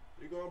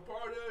 We gonna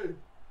party.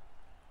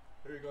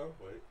 Here you go.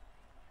 Wait.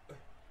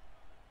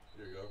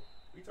 Here you go.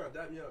 You trying to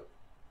dap me up?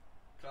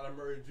 Kyler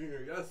Murray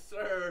Jr. Yes,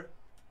 sir.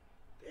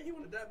 Damn, he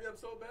want to dap me up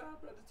so bad,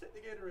 bro. Just take the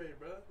Gatorade,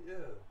 bro.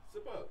 Yeah.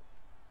 Sip up.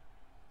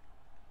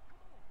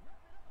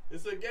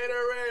 It's a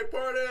Gatorade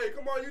party.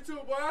 Come on, you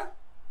two, boy.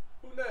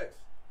 Who next?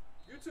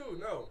 You two.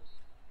 No.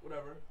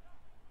 Whatever.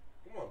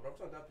 Come on, bro. I'm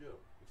trying to dap you up.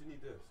 But you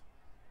need this.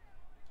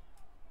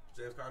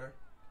 James Conner.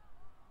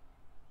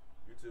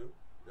 You two.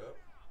 Yup.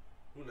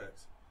 Who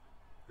next?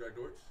 Greg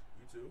Dortch.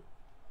 You two.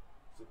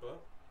 Sip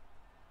up.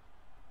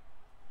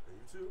 And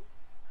you two.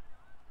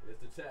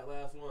 It's the chat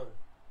last one.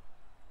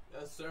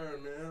 Yes, sir,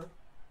 man.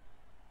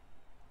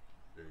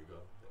 There you go.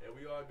 And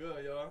we all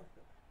good, y'all.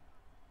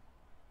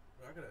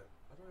 I thought I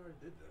already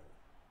did that.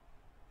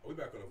 Oh, we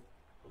back on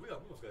we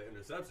almost got an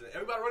interception.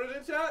 Everybody running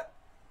in, chat?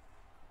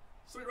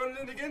 So we running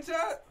in again,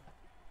 chat?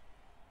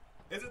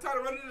 Is it time to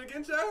run it in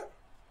again, chat?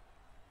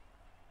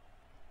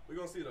 We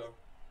gonna see though.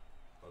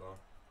 Hold on.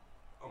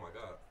 Oh my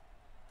god.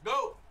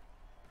 Go!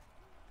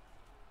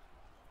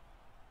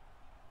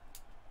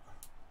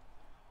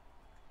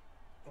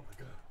 Oh my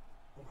god.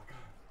 Oh my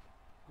god.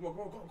 Come on.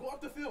 Go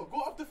up the field.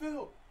 Go up the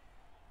field.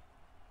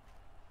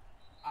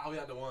 Ah, we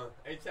had the one.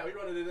 Hey, chat, we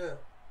running it in.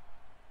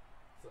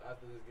 So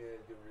after this game,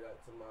 give a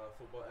react to my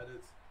football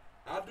edits.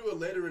 I'll do it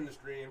later in the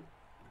stream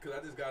because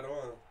I just got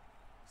on.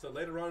 So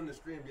later on in the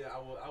stream, yeah, I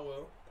will.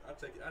 I'll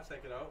check it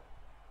out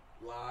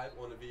live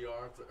on the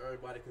VR so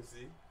everybody can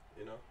see.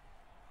 You know,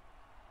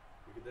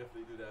 we can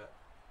definitely do that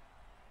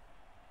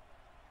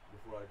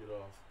before I get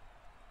off.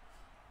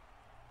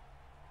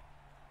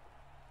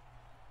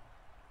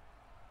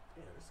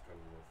 Yeah, this is kind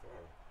of more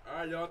fun. All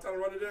right, y'all, time to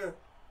run it in.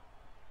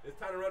 It's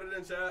time to run it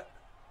in, chat.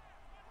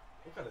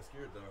 I'm kind of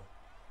scared though.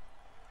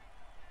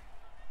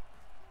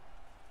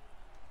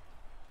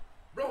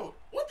 Bro,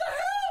 what the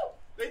hell?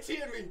 They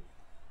cheated me.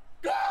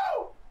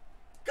 Go!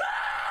 Go!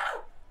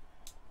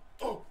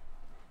 Oh.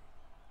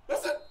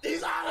 Listen,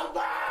 he's out of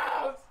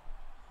bounds.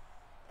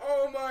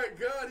 Oh my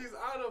god, he's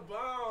out of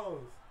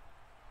bounds.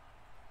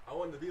 I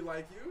wanted to be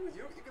like you.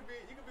 You could be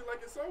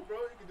like yourself, bro.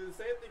 You can do the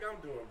same thing I'm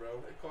doing,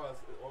 bro. It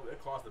costs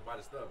to buy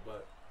the stuff,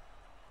 but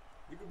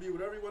you can be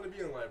whatever you want to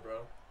be in life,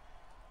 bro.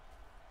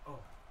 Oh.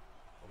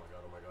 Oh my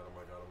god, oh my god, oh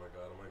my god, oh my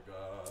god, oh my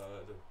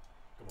god.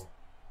 Come on.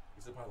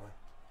 He's in the pipeline. Oh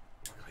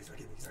my god, he's not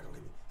getting me. He's not gonna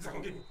get me. He's not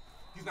gonna get me.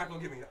 He's not gonna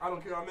get me. I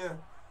don't care. I'm in.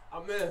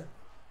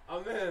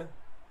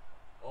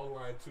 Oh,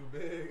 line too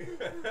big.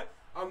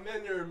 I'm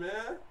in there,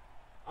 man.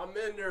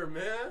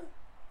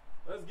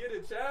 Let's get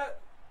it, chat.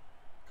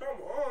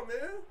 Come on,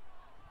 man.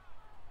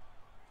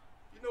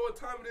 You know what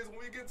time it is when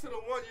we get to the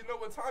one. You know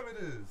what time it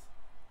is.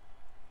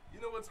 You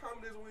know what time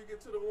it is when we get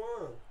to the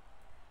one.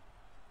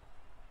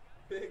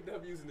 Big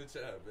W's in the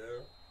chat,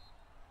 man.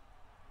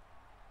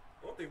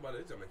 One thing about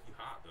it, it's gonna make you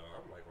hot, though.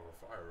 I'm like on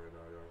fire right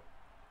now, y'all.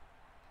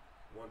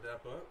 One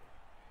dap up.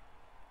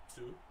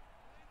 Two.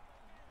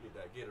 Need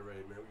that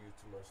Gatorade, man. We use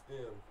too much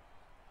stem.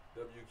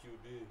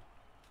 WQB.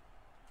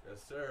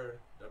 Yes, sir.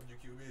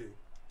 WQB.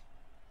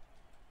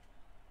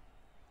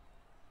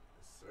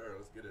 Yes, sir.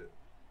 Let's get it.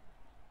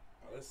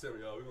 All right, let's sim,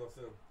 y'all. We're gonna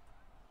sim.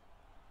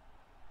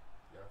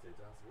 Deontay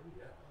Johnson, where he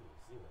at? I didn't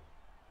even see him.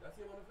 Did I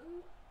see him on the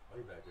field? Oh,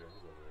 he's back there.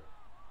 He's over there.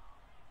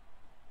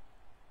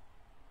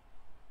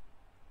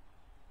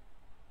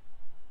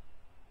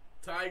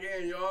 Tie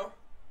game, y'all.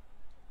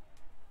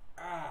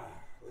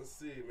 Let's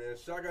see, man.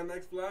 Shotgun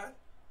next fly.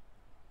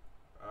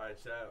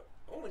 Alright, chat.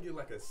 I want to get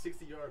like a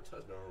 60-yard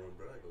touchdown run,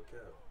 bro. I ain't gonna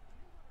cap.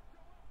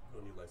 We're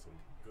gonna need like some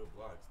good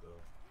blocks, though.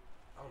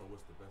 I don't know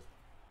what's the best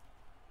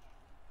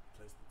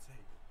place to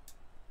take.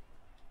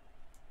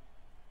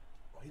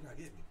 Oh, he not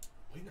getting me.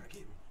 Oh, he not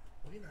getting me.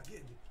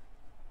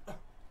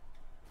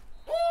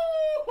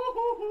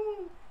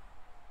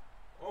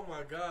 Oh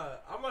my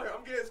god. I'm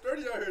getting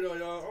sturdy out here though,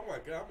 y'all. Oh my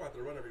god, I'm about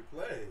to run every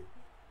play.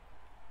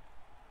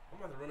 I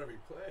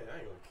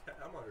ain't gonna cap.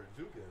 I'm out here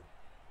juking.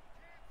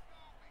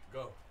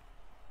 Go.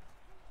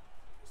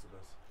 What's the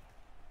best?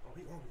 Oh,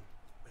 he on me.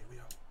 Wait, we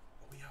out.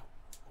 Oh, we out.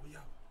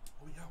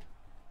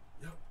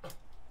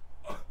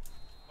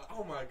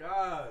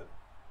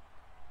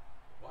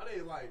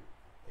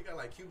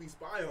 like QB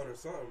spy on or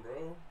something,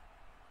 bro.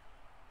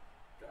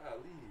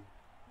 Golly.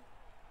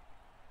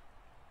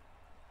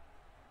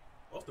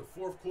 Oh, it's the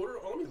fourth quarter?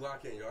 Oh, let me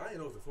lock in, yo. I didn't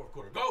know it was the fourth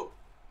quarter. Go!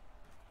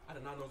 I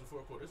did not know it was the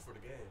fourth quarter. It's for the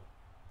game.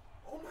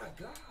 Oh, my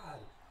God.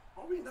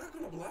 Are we not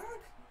going to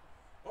block?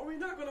 Are we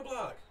not going to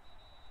block?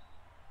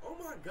 Oh,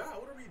 my God.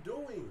 What are we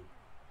doing?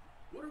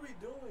 What are we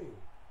doing?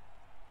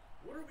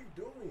 What are we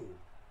doing?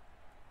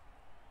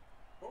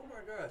 Oh,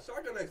 my God.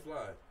 Shotgun next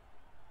fly.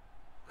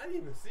 I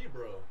didn't even see,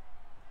 bro.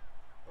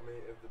 I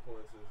mean, if the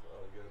points is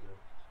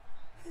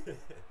get it.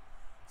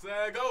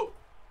 Say go.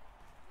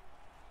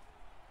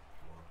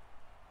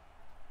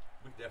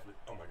 We definitely,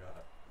 oh my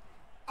God.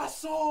 I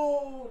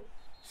sold!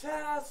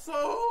 Chad, I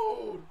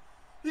sold!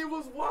 He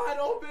was wide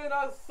open,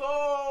 I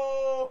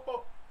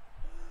sold!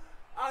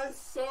 I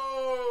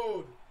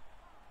sold!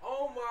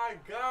 Oh my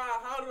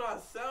God, how do I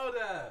sell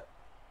that?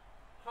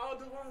 How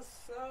do I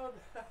sell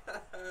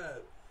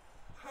that?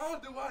 How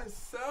do I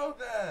sell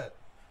that?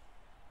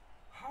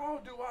 How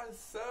do I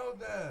sell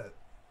that?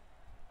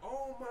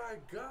 Oh my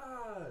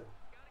God.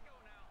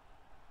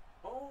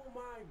 Oh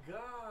my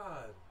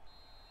God.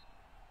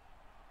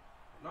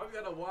 Now we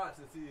gotta watch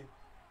and see.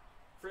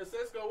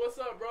 Francisco, what's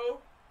up,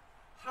 bro?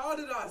 How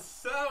did I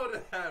sell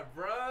that,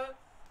 bruh?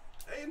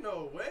 Ain't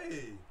no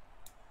way.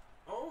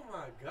 Oh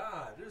my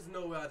God. There's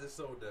no way I just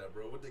sold that,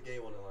 bro. With the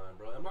game on the line,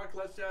 bro. Am I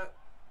clutch chat?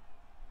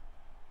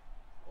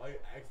 Why you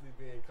actually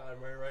being Kyler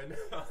Murray right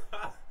now?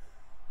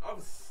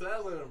 I'm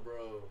selling,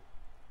 bro.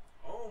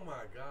 Oh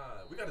my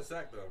God. We got a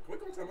sack though. Can we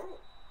go time out?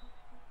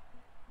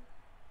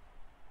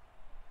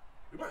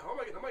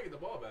 I might get the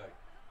ball back.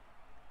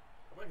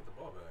 I might get the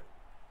ball back.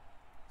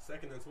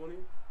 2nd and 20.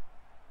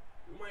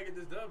 We might get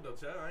this dub though,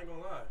 Chad. I ain't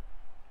gonna lie.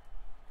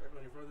 Can I go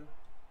any further?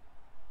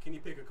 Kenny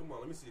Pickett, come on,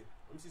 let me see.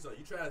 Let me see something.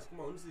 You trash. Come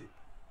on, let me see.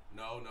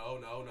 No. Out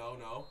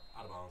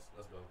of bounds.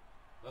 Let's go.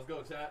 Let's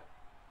go, chat.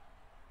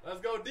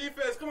 Let's go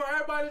defense. Come on,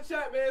 everybody in the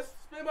chat, man.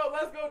 Spin up.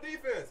 Let's go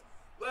defense.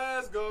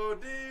 Let's go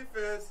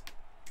defense.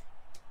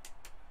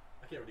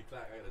 I can't really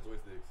clap. I got the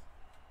joysticks.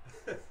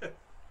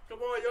 Come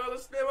on, y'all.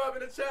 Let's spin up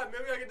in the chat,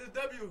 man. We gotta get this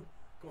W.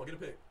 Come on, get a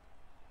pick.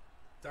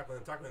 Tackle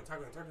him. Come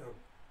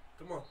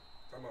on.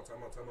 Time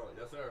out.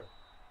 Yes, sir.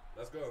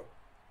 Let's go.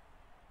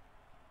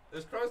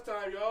 It's crunch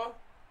time, y'all.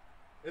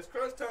 It's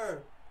crunch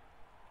time.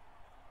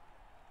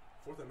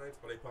 4th and 9,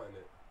 but they punting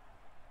it.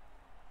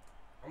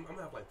 I'm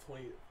gonna have like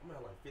 20. I'm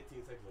gonna have like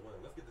 15 seconds to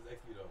win. Let's get this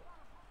XP though.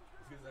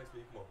 Let's get this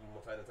XP. Come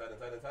on. Tight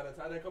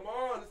end. Come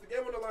on. It's the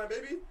game on the line,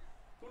 baby.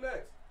 Who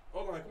next?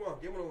 O-line. Come on.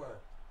 Game on the line.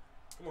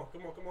 Come on.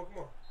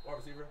 Wide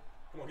receiver.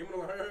 Come on. Game on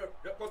the line. Hurry up.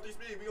 Yep. +3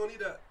 speed. We don't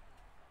need that.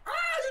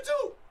 You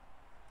too.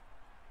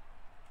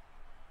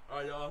 All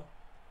right, y'all.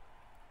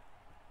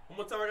 One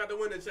more time. I got to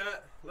win it,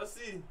 chat. Let's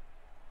see.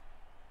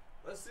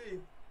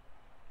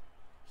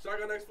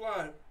 Shotgun next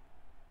fly.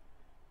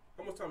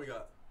 How much time we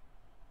got?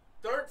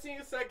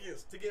 13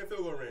 seconds to get in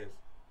field goal range.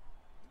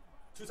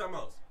 2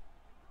 timeouts.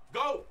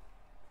 Go!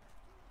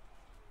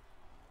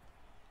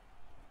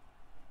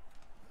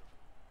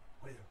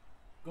 Oh yeah.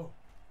 Go.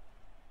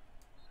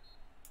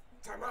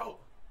 Timeout.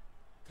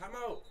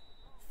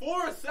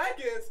 4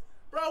 seconds?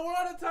 Bro,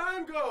 where did the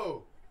time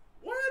go?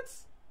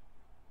 What?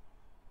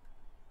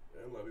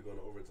 Yeah, I'm like we're going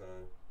to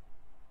overtime.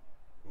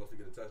 Unless we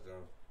get a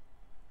touchdown.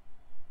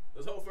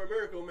 Let's hope for a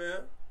miracle,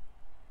 man.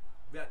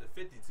 We at the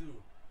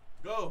 52.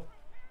 Go.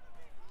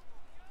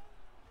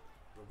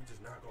 Bro, we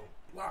just not going to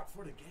block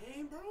for the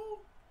game,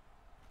 bro.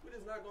 We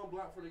just not going to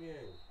block for the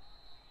game.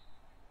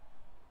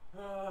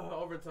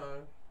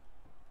 Overtime.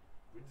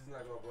 We just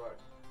not going to block.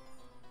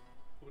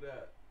 Who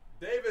that?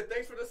 David,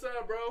 thanks for the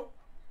sub, bro.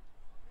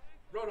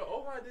 Bro, the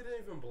O-line didn't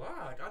even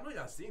block. I know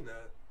y'all seen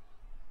that.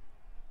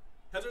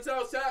 Heads or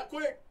tails, chat,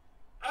 quick.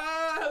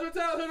 Heads or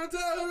tails. We're going to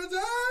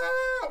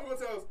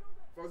tails.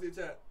 If I see a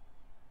chat.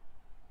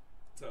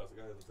 Tails, I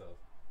got heads or tails.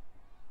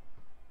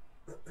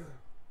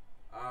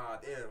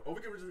 Damn. Oh, we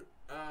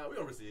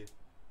gonna receive.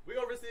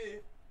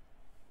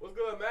 What's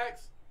good,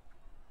 Max?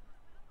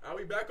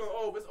 We back on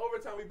O. It's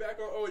overtime. We back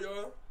on O,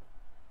 y'all.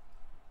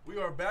 We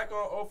are back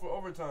on O for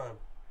overtime.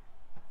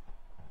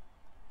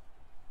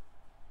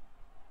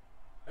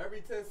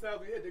 Every 10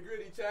 subs, we hit the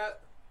griddy,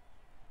 chat.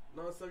 You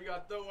know what I'm saying? We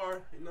got to throw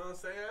our, you know what I'm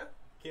saying?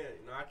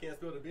 I can't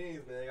spill the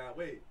beans, man. I gotta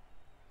wait.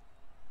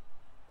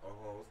 Hold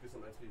on, let's get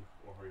some XP.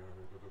 Come on, hurry.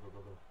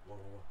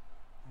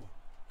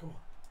 Go.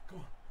 Come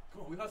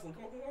on. We hustling.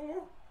 Come on.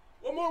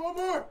 One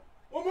more.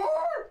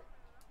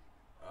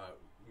 Alright,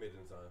 we made it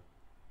in time.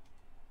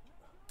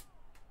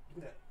 Give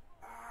me that.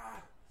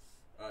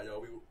 Alright,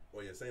 y'all.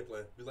 Same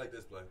play. We like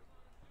this play.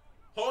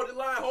 Hold the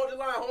line.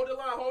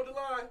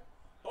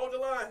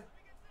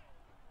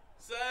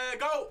 Say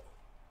go.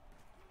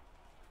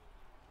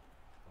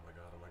 Oh my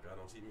god,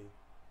 don't cheat me.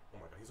 Oh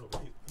my god, he's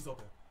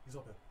open.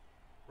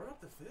 Run up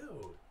the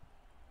field.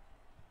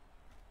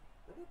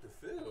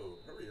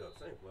 Hurry up.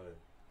 Same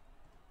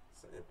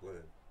play.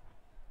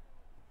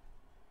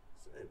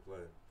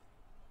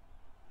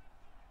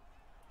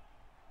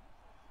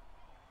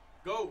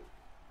 Go.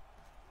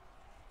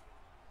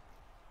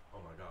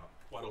 Oh my god.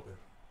 Wide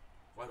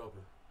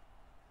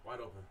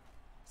open.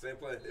 Same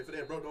play. If it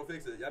ain't broke, don't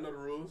fix it. Y'all know the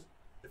rules.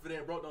 If it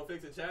ain't broke, don't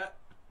fix it, chat.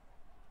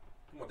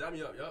 Come on, dab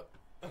me up, yup.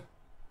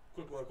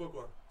 Quick one, quick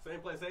one. Same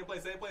play, same play,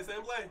 same play,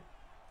 same play.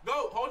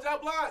 Go, hold y'all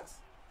blocks.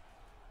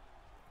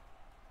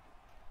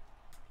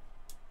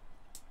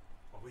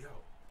 Oh, we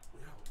out. We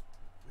out.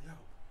 We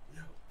out. We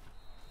out.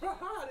 Bro,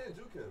 how I didn't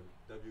juke him?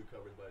 W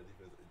coverage by the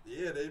defense.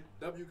 Yeah, they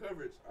W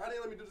coverage. I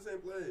didn't let me do the same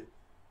play.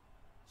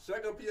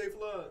 Shotgun PA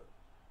flood.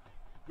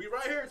 We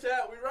right here,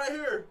 chat. We right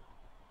here.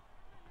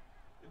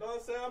 You know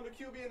what I'm saying? I'm the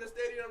QB in the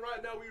stadium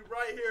right now. We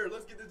right here.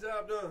 Let's get the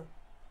job done.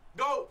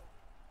 Go.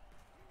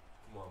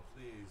 Come on,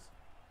 please.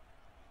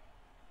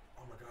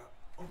 Oh my God.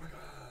 Oh my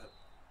God.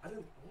 I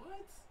didn't.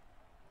 What?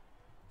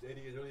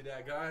 JD is really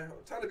that guy. I'm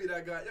trying to be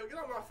that guy. Yo, get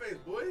out my face,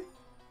 boy.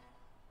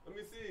 Let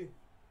me see.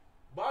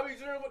 Bobby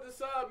Jr. with the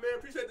sub, man.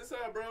 Appreciate the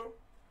sub, bro.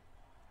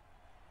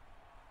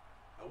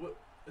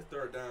 It's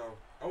third down.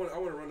 I want to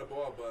run the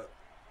ball, but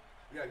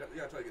we gotta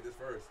try to get this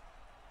first.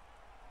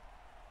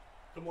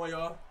 Come on,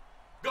 y'all.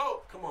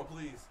 Go! Come on,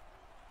 please.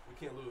 We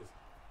can't lose.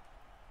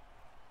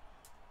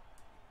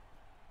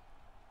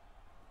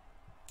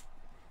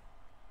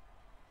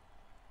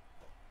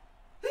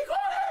 He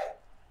caught it!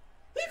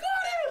 He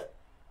caught it!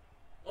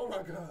 Oh my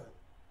God.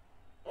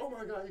 Oh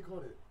my God, he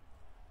caught it.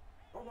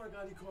 Oh my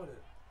God, he caught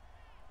it.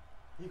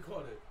 He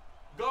caught it.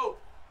 Go!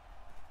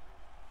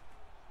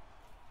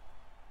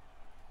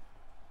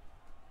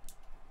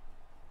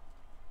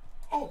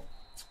 Oh!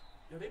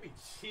 Yo, they be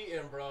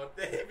cheating, bro.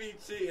 They be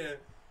cheating.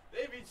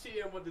 They be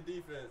cheating with the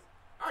defense.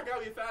 I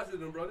gotta be faster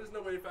than them, bro. There's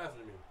no way they're faster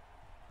than me.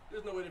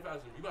 There's no way they're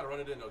faster than me. You gotta run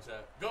it in, though,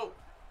 chat. Go!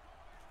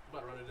 You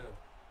gotta run it in.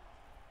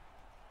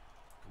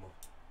 Come on.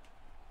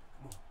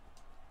 Come on.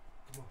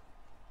 Come on.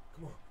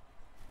 Come on.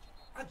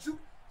 I juke.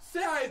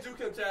 Say I ain't juke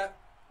him, chat.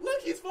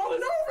 Look, he's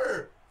falling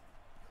over.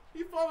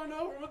 He's falling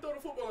over. I'm gonna throw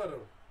the football at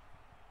him.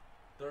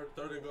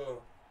 Third and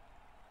goal.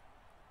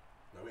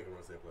 No, we ain't gonna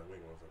run the same play. We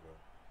ain't gonna run the same play.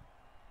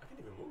 I can't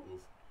even move.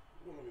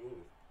 You won't let me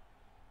move.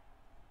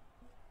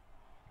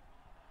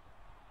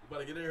 You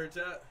about to get in here,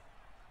 chat?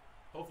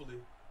 Hopefully.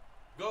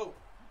 Go.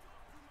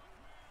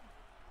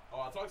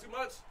 Oh, I talk too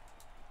much?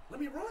 Let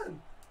me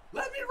run.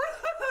 Let me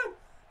run.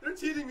 They're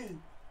cheating me.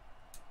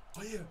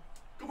 Oh, yeah.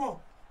 Come on.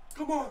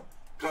 Come on.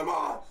 Come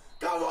on.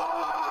 Come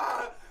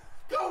on.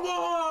 Come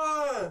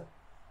on.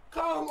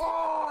 Come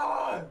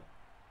on.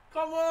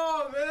 Come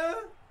on, man.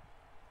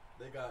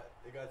 They got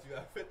you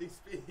at 50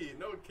 speed.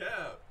 No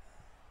cap.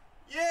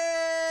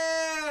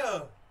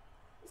 Yeah.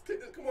 Let's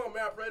kick this. Come on,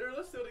 Matt Prater.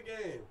 Let's seal the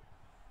game.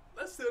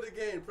 Let's seal the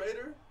game,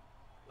 Prater.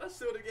 Let's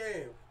seal the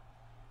game.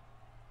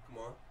 Come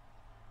on.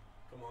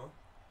 Come on.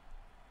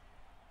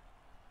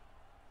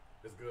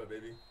 It's good,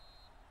 baby.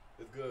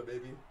 It's good,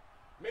 baby.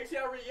 Make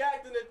sure y'all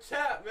react in the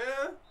chat,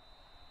 man.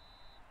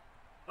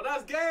 Oh,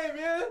 that's game,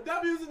 man.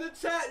 W's in the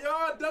chat,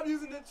 y'all.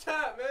 W's in the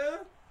chat,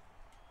 man.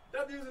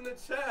 W's in the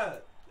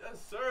chat.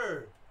 Yes,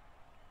 sir.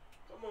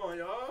 Come on,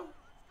 y'all.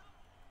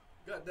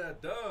 Got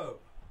that dub.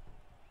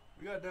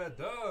 We got that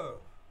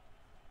dub.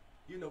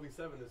 You know we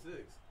 7-6.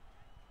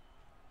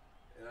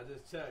 And I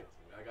just checked.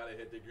 I gotta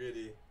hit the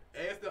griddy.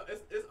 Hey,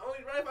 it's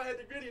only right if I hit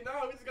the griddy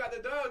now. We just got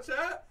the dub,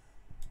 chat.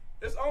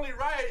 It's only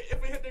right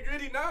if we hit the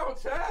griddy now,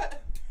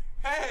 chat.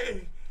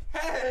 Hey,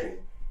 hey,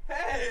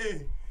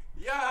 hey.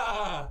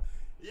 Yeah,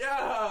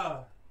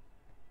 yeah.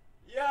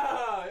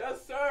 Yeah,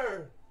 yes,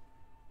 sir.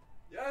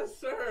 Yes,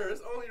 sir.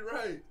 It's only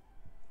right.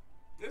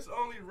 It's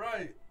only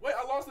right. Wait,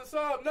 I lost the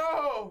sub.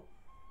 No.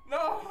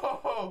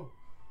 No.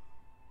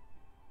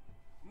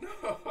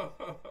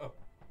 No.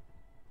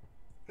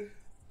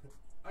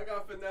 I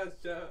got finesse,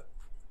 chat.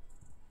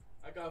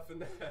 I got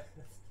finesse.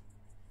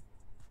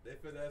 They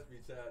finesse me,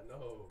 chat.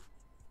 No.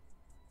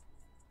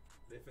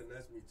 They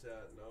finesse me,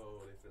 chat.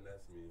 No, they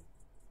finesse me.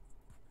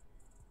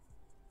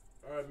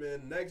 All right,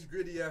 man. Next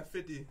griddy at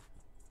 50.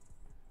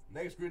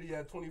 Next griddy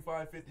at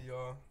 25-50,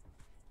 y'all.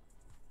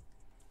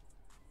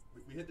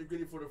 We hit the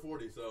griddy for the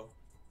 40, so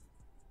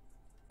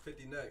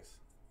 50 next.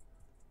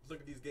 Let's look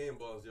at these game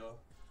balls, y'all.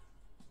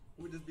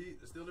 Who we just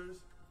beat? The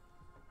Steelers?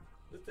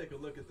 Let's take a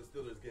look at the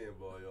Steelers game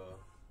ball, y'all.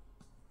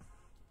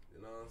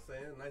 You know what I'm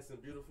saying? Nice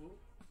and beautiful.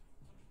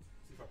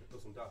 See if I can throw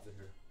some dots in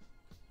here.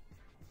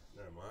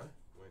 Never mind.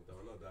 We ain't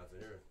throwing no dots in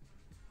here.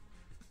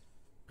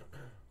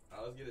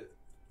 Alright, let's get it.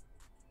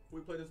 Who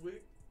we play this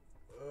week?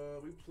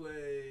 We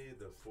play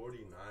the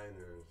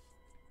 49ers.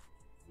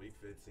 Week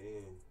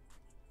 15.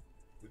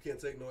 We can't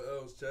take no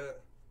L's, chat.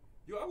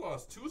 Yo, I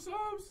lost 2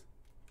 subs?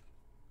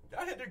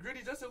 Y'all hit the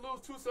griddy just to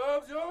lose 2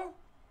 subs, y'all?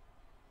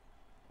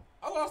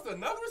 I lost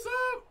another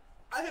sub?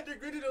 I hit the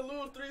griddy to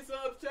lose 3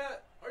 subs,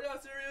 chat. Are y'all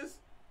serious?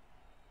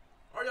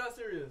 Are y'all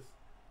serious?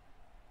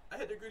 I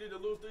hit the griddy to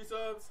lose 3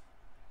 subs?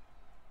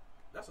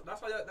 That's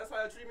how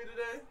y'all treat me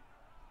today?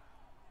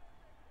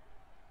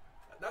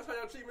 That's how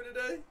y'all treat me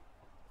today?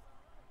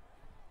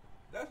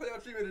 That's how y'all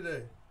treat me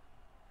today?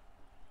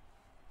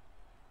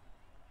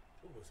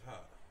 Oh, it's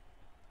hot.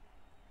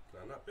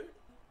 Can I not pick?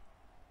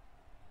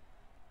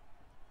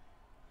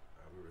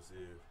 Alright, we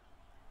receive.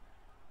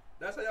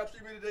 That's how y'all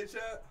treat me today,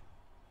 chat?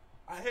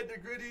 I hit the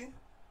griddy.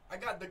 I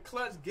got the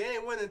clutch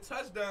game-winning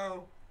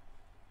touchdown.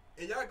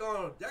 and y'all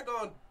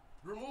gonna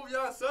remove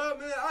y'all sub,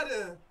 man.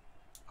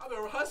 I've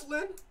been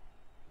hustling,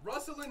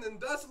 rustling and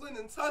dustling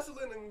and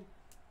tussling, and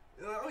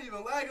I'm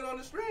even lagging on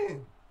the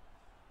stream.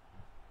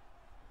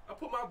 I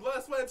put my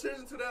blood, sweat, and tears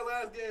into that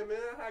last game,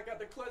 man. I got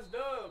the clutch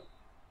dub.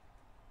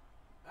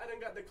 I done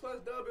got the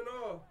clutch dub and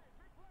all.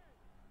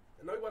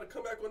 And now we about to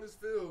come back on this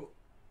field.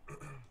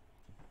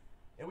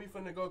 And we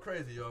finna go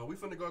crazy, y'all. We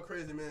finna go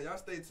crazy, man. Y'all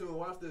stay tuned.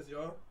 Watch this,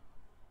 y'all.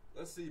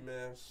 Let's see,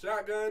 man.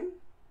 Shotgun.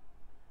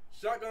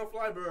 Shotgun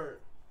flybird.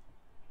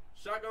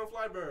 Shotgun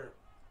flybird.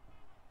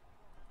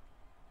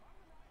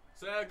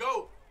 Say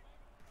go.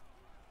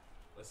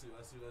 Let's see.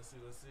 Let's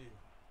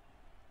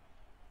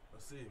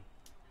see.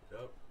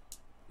 Yep.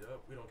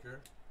 We don't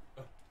care.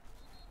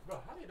 Bro,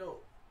 how they don't?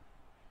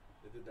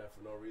 They did that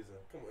for no reason.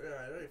 Come on.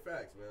 Yeah, that ain't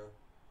facts, man.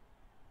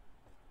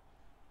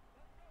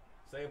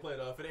 Same play,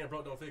 though. If it ain't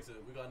broke, don't fix it.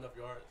 We got enough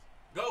yards.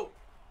 Go!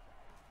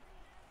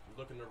 We're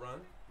looking to run,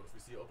 but if we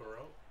see open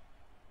route.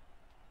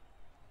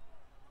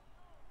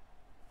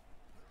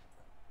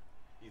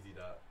 Easy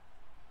dot.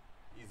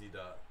 Easy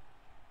dot.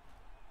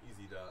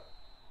 Easy dot.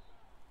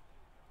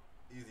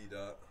 Easy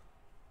dot.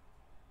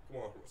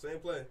 Come on. Same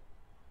play.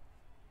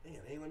 Damn,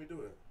 they ain't let me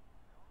do it.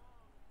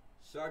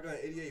 Shotgun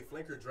 88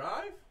 flanker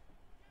drive?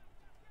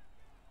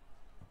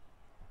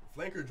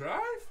 Flanker drive?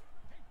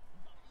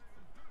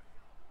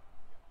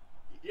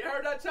 You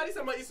heard that, chat? He said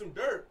I'm about to eat some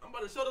dirt. I'm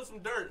about to show them some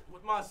dirt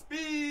with my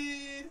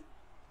speed.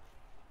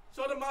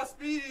 Show them my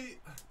speed.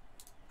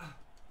 Oh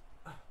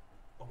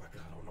my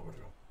God, I don't know where to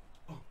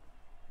go.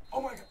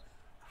 Oh my God.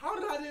 How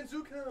did I didn't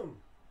juke him?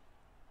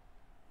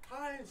 How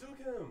I didn't juke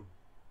him?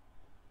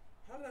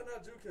 How did I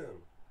not juke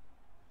him?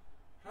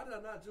 How did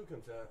I not juke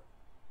him, chat?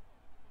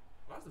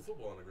 Why's the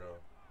football on the ground?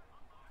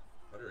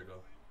 Oh, there we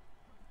go.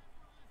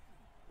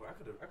 Well, I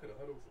could have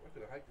huddled. I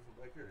could have hiked this from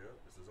back here. Yeah,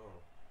 this is on.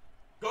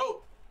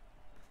 Go.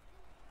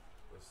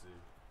 Let's see.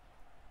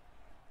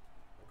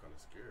 I'm kind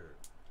of scared.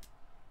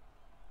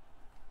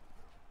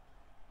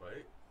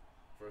 Wait.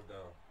 First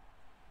down.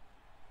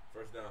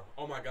 First down.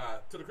 Oh my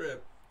God. To the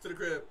crib. To the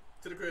crib.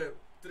 To the crib.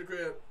 To the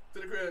crib.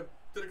 To the crib.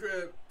 To the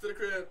crib. To the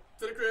crib.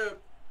 To the crib.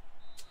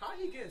 How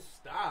he get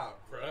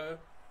stopped, bruh?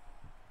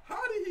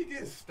 How did he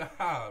get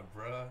stopped,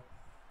 bruh?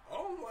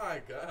 Oh my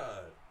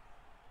God.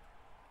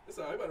 It's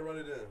alright. We about to run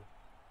it in.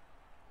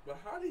 But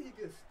how did he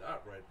get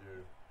stopped right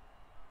there?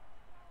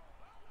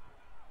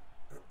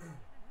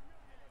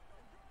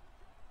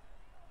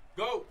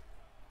 Go!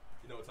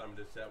 You know what time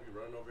it is, chat? We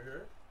running over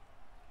here.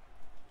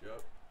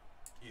 Yup.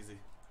 Easy.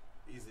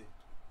 Easy.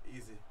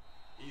 Easy.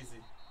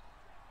 Easy.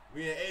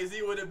 We in AZ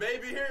with it,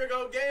 baby. Here you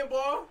go, game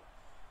ball.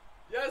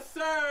 Yes,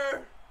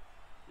 sir.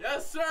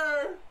 Yes,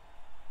 sir.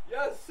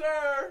 Yes,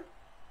 sir.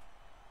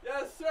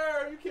 Yes,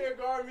 sir. You can't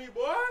guard me,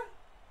 boy.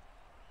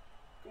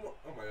 Come on.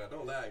 Oh my God.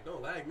 Don't lag.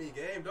 Don't lag me,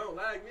 game. Don't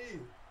lag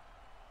me.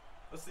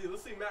 Let's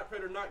see Matt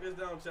Prater knock this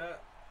down,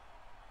 chat.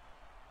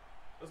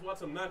 Let's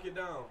watch him knock it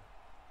down.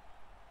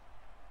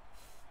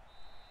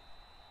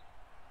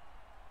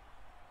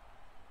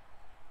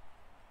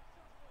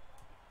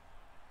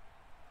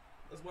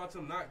 Let's watch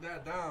him knock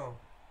that down.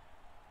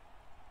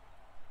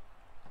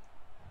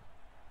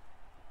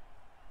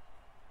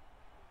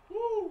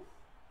 Woo!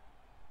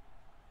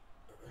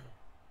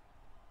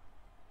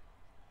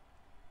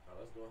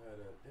 Let's go ahead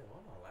and damn. Why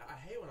am I lag? I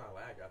hate when I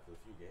lag after a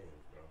few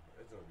games, bro.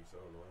 It's gonna be so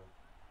annoying.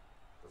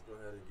 Let's go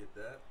ahead and get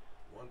that.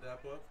 One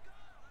dap up.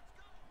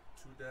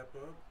 Two dap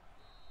up.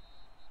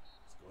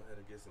 Let's go ahead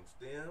and get some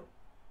stem.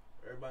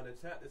 Everybody in the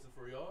chat, this is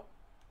for y'all.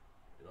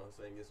 You know what I'm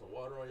saying? Get some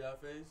water on y'all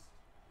face.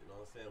 You know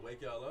what I'm saying?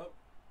 Wake y'all up.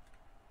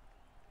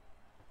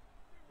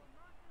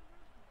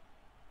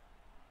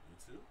 You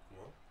too?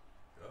 Come on.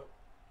 Yup.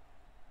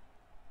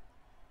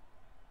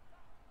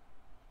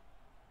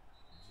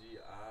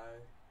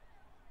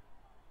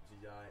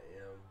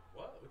 G-I-M.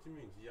 What? What you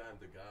mean? G-I-M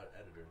the God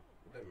editor.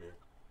 What that mean?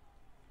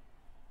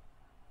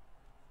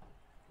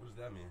 What does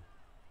that mean?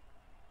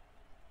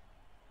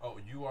 Oh,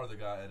 you are the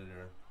God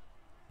editor.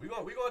 We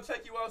gonna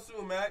check you out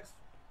soon, Max.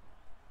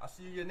 I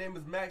see your name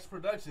is Max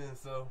Productions,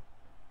 so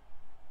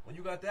when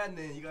you got that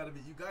name, you gotta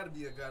be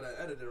a God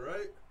editor,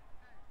 right?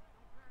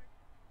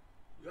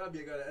 You gotta be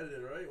a God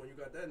editor, right? When you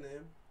got that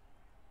name.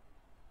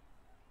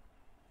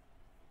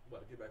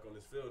 About to get back on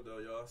this field though,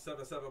 y'all.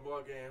 7-7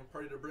 ball game.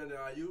 Purdy to Brendan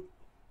Ayuk.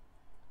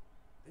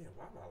 Damn,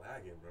 why am I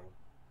lagging, bro?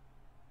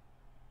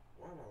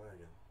 Why am I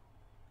lagging?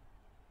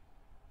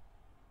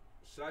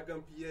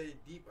 Shotgun PA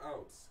deep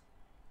outs.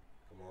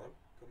 Come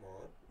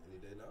on. Any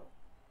day now?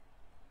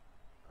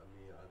 I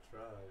mean, I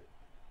tried.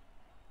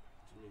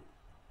 What you mean?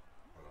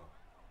 Hold on.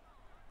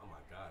 Oh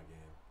my God,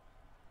 game.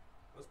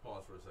 Let's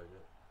pause for a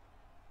second.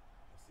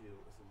 I see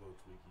it's a little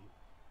tweaky.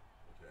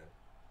 Okay.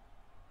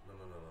 No.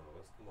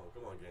 Let's come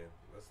on, game.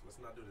 Let's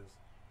not do this.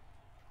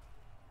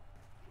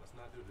 Let's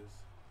not do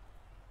this.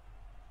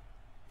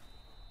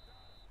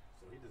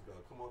 So he just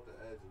gonna come off the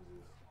edge and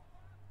just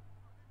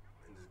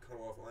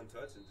come off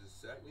untouched and just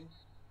sack me.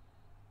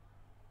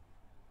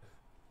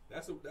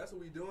 That's what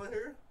we doing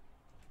here.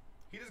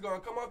 He just gonna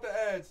come off the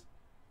edge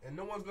and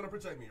no one's gonna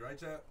protect me, right,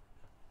 chat?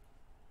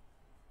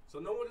 So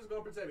no one is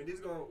gonna protect me.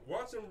 He's gonna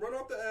watch him run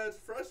off the edge,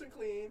 fresh and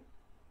clean,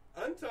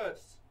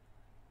 untouched,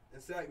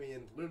 and sack me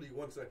in literally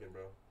 1 second,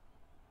 bro.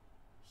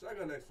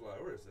 Shotgun next fly.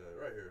 Where is that?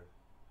 Right here.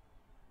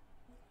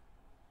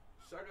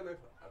 Shotgun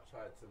next. I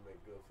tried to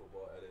make good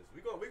football edits.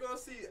 We gonna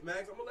see,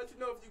 Max. I'm gonna let you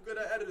know if you're good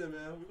at editing,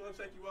 man. We're gonna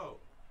check you out.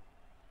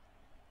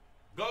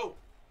 Go.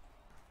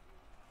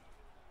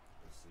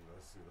 Let's see.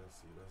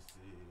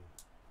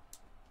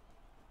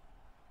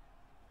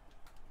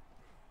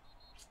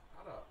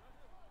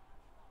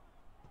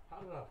 How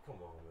did I? Come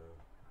on, man.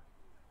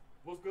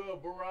 What's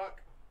good,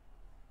 Barack?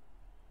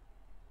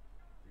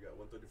 You got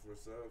 134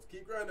 subs.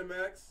 Keep grinding,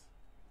 Max.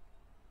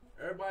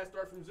 Everybody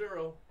start from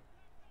 0.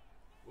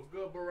 What's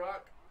good,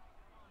 Barack?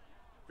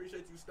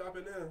 Appreciate you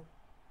stopping in,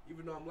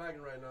 even though I'm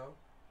lagging right now.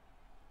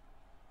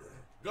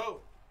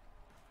 Go.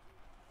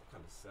 I'm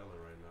kind of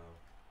selling right now.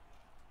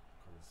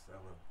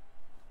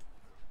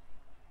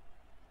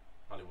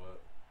 Hollywood.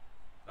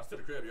 That's to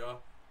the crib,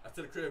 y'all. That's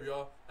to the crib,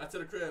 y'all. That's to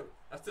the crib.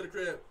 That's to the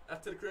crib.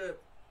 That's to the crib.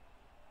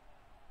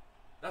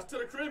 That's to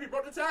the crib. He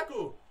broke the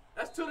tackle.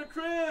 That's to the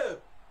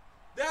crib.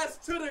 That's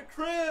to the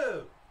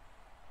crib.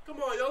 Come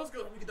on, y'all. Let's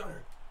go. Let me get down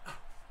here.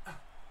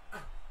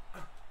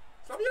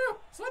 Slap me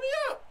up. Slap me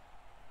up.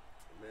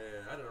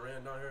 Man, I done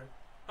ran down here.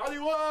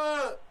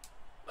 Hollywood.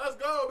 Let's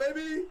go,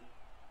 baby.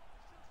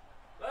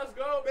 Let's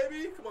go,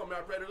 baby. Come on,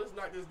 Matt Prater. Let's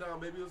knock this down,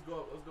 baby. Let's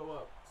go up. Let's go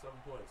up. 7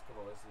 points. Come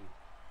on, let's see.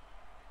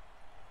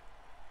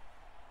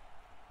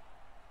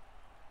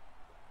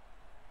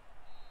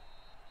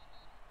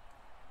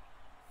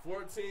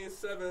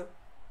 $14-7.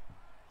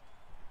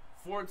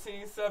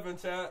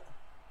 14-7, chat.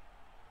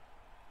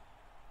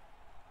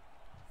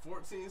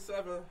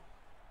 14-7.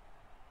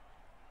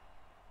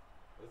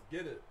 Let's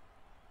get it.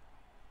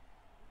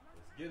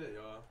 Let's get it,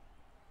 y'all.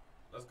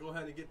 Let's go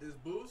ahead and get this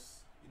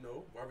boost. You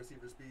know, wide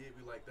receiver speed,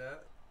 we like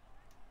that.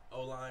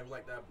 O-line, we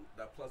like that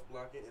plus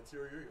blocking.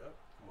 Interior, up.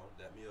 Come on,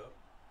 dap me up.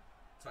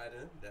 Tight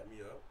end, dap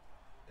me up.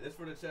 And this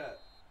for the chat.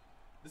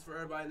 This for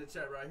everybody in the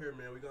chat right here,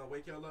 man. We're going to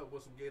wake y'all up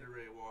with some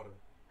Gatorade water.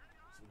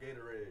 Some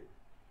Gatorade.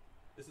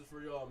 This is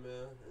for y'all,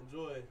 man.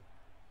 Enjoy.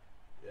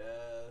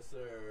 Yes,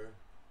 sir.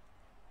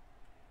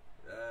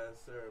 Yes,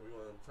 sir. We're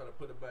going to try to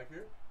put it back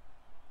here.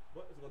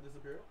 But it's going to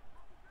disappear.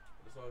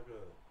 It's all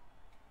good.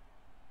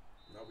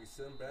 Now we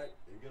send back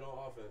and get on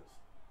offense.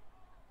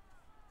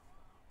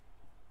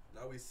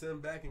 Now we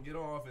send back and get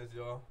on offense,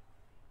 y'all.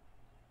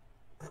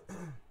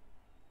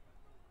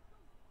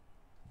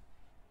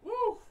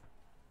 Woo!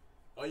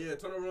 Oh yeah,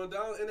 turn and run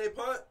down and they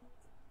punt.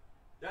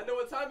 Y'all know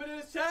what time it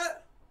is,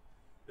 chat?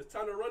 It's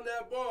time to run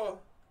that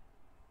ball.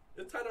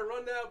 It's time to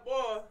run that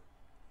ball.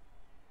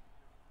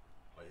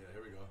 Oh yeah,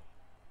 here we go.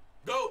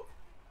 Go!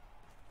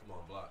 Come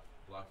on, block.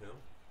 Block him.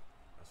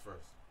 That's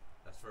first.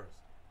 That's first.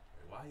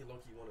 Hey, why he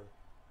low-key wanna...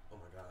 Oh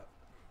my God.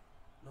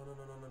 No.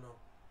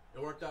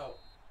 It worked out.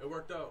 It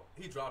worked out.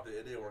 He dropped it.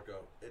 It didn't work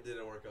out. It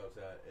didn't work out,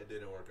 chat. It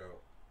didn't work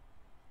out.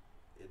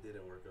 It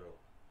didn't work out.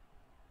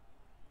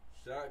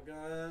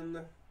 Shotgun.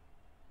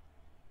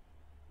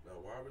 No,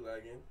 why are we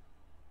lagging?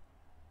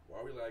 Why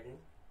are we lagging?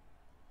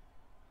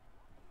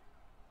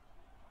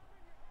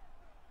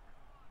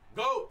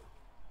 Go!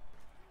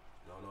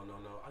 No. I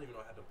didn't even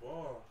know I had the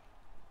ball.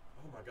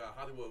 Oh my God.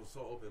 Hollywood was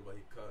so open, but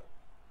he cut.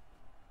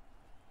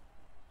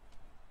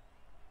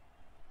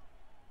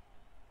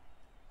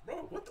 Bro,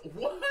 what?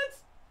 What?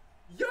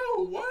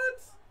 Yo,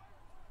 what?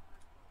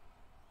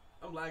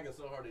 I'm lagging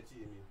so hard they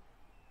cheating me.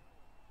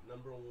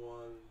 Number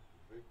 1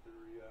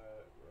 victory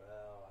at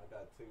Ral. I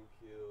got 10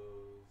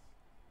 kills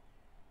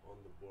on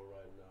the board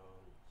right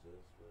now.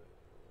 Just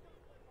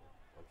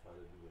I'm trying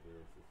to do it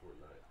there for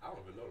Fortnite. I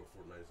don't even know the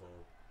Fortnite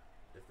song,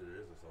 if there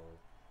is a song.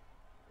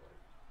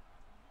 Like,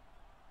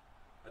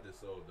 I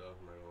just sold though.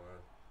 I'm not gonna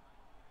lie.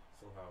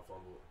 Somehow I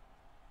fumbled.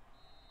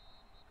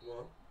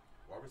 Come on,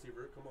 wide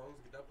receiver. Come on,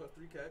 let's get that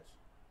 +3 catch.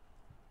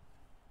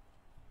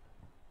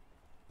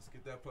 Let's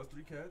get that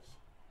 +3 catch.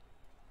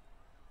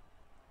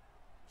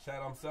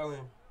 Chat, I'm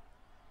selling.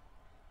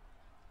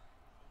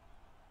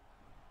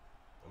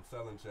 I'm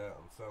selling, chat.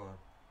 I'm selling.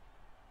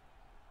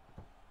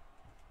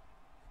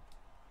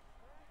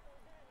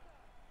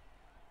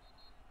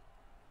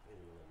 They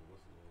didn't even let me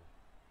listen, man.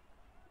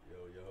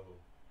 Yo.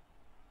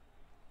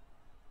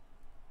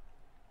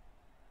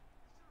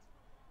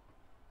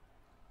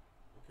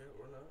 Okay,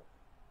 or not.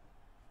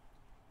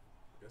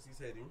 Guess he's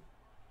heading.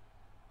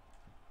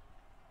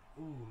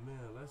 Ooh,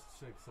 man, let's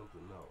check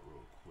something out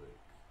real quick.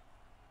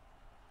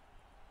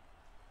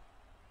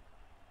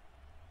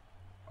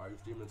 Are you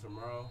streaming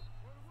tomorrow?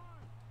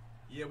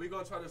 Yeah, we're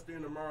gonna try to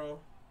stream tomorrow.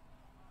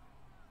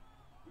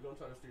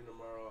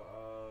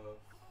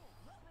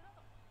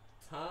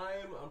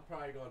 Time, I'm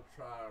probably gonna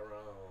try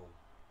around.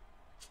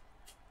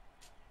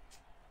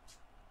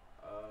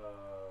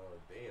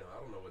 Damn, I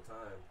don't know what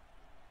time.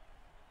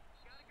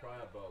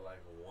 Probably about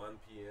like 1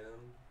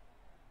 p.m.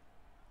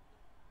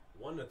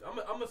 I'm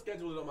gonna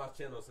schedule it on my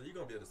channel, so you're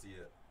gonna be able to see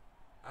it.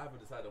 I haven't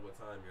decided what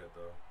time yet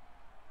though,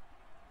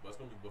 but it's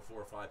gonna be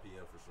before 5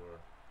 p.m. for sure.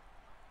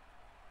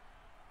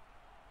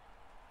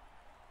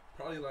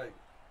 Probably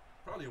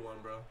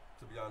 1, bro,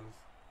 to be honest.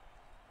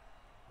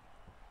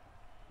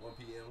 1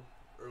 p.m.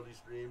 early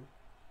stream.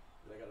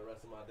 And I got the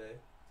rest of my day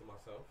to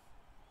myself.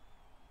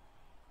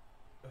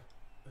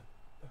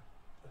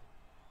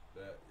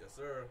 That, yes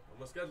sir. I'm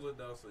gonna schedule it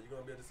though, so you're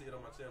gonna be able to see it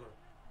on my channel.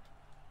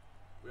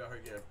 We out here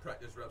getting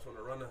practice reps on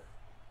the runner.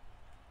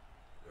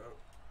 Yup.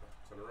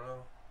 Turn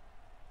around.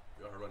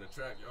 We out here running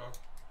track, y'all.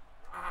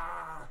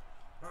 Ah!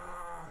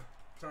 Ah!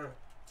 Turn,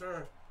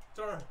 turn,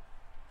 turn.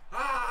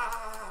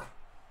 Ah!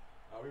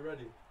 Are we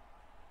ready?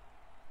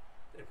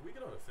 Yeah, can we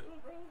get on the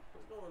field, bro?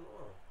 What's going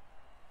on?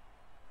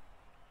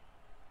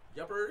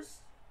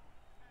 Yuppers.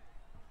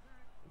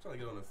 I'm trying to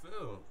get on the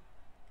field.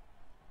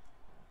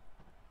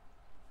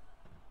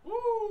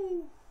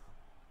 Woo!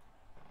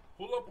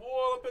 Pull up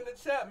all up in the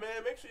chat,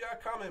 man. Make sure y'all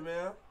comment,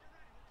 man.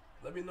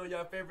 Let me know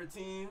y'all favorite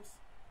teams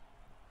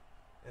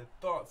and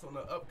thoughts on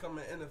the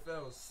upcoming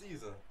NFL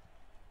season.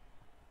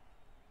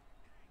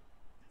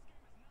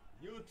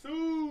 You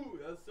too,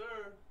 yes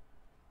sir.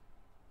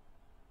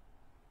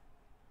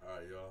 All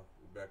right, y'all.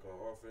 We back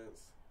on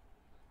offense.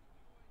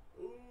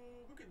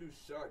 Ooh, we could do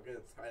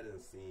shotgun tight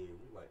end seam.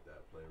 We like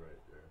that play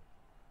right there.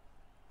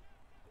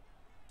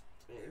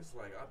 Man, it's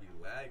like I be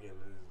lagging.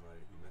 It's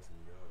like be messing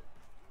me up.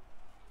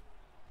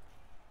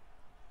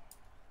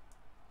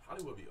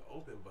 Hollywood be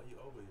open, but he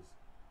always.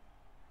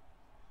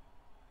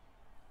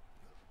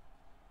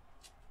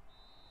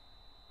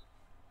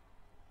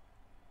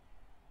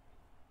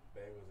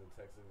 Bengals and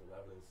Texans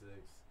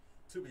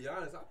 11-6. To be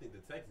honest, I think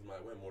the Texans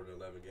might win more than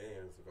 11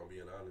 games. If I'm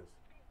being honest,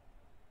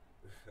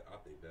 I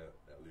think that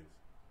at least.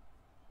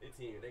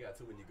 They got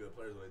too many good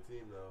players on their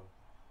team though.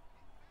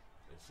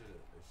 They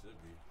should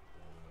be.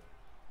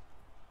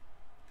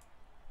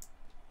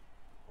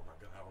 Oh my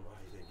God, I don't know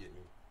how he didn't get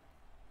me.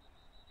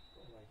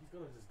 I'm like, he's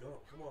gonna just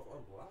come off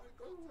unblocked.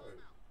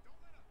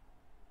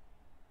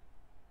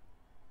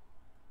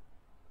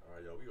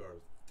 Alright, yo, we are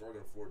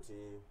 3rd and 14.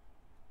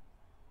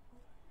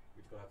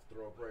 We just gonna have to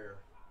throw a prayer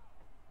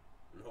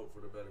and hope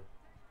for the better.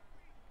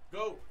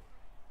 Go!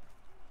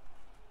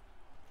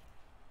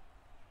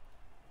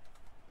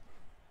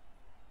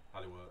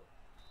 Hollywood.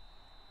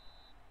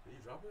 Did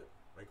he drop it?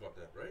 I caught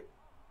that, right?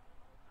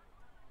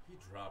 He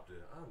dropped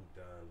it. I'm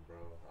done, bro.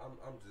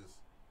 I'm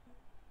just.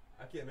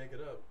 I can't make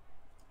it up.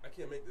 I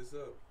can't make this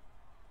up.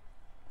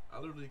 I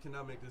literally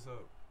cannot make this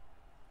up.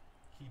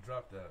 He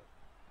dropped that.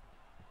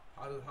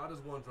 How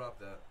does one drop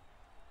that?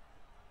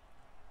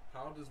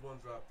 How does one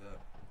drop that?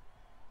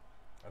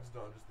 I just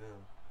don't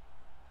understand.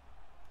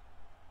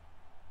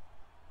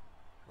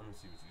 Let me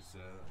see what you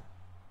said.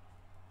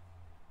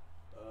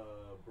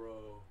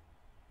 Bro.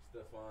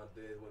 Stephon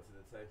Diggs went to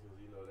the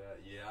Texans. You know that.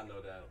 Yeah, I know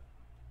that.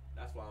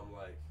 That's why I'm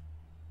like,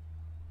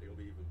 they're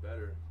going to be even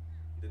better.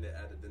 Then they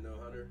added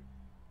Daniel Hunter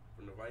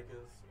from the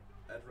Vikings,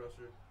 edge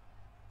rusher.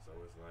 So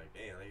it's like,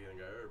 damn, they even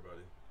got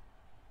everybody.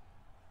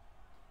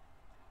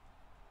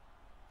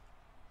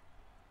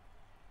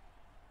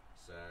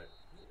 Sack.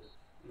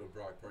 You know,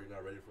 Brock Purdy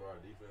not ready for our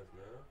defense,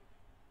 man.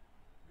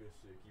 Good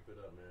shit. Keep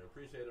it up, man.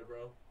 Appreciate it,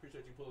 bro.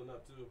 Appreciate you pulling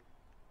up, too.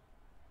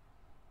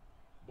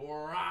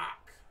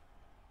 Brock.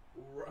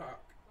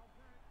 Rock.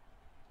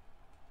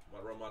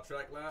 About to run my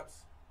track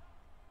laps.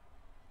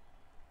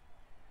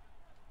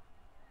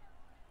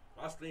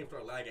 My stream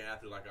start lagging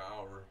after like an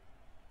hour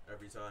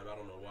every time. I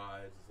don't know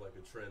why. It's just like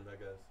a trend,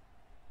 I guess.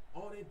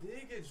 Oh, they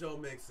did get Joe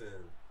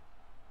Mixon.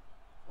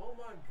 Oh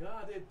my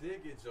God, they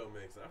did get Joe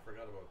Mixon. I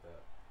forgot about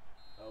that.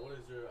 What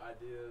is your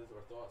ideas or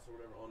thoughts or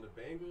whatever on the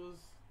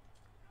Bengals?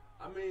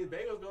 I mean,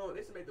 Bengals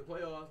they should make the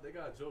playoffs. They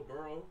got Joe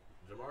Burrow,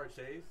 Jamar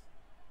Chase.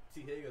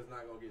 T. Higgins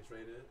not gonna get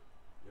traded.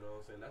 You know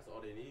what I'm saying? That's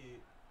all they need.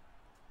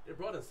 They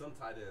brought in some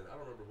tight end. I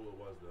don't remember who it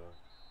was though.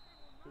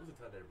 Who was the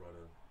tight end they brought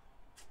in?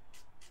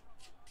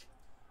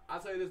 I'll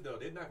tell you this though,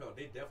 they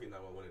definitely not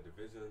gonna win a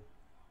division.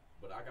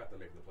 But I got them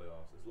making the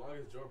playoffs. As long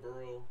as Joe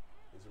Burrow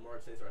and Jamar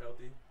Chase are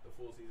healthy, the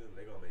full season,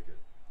 they gonna make it.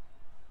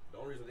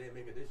 The only reason they didn't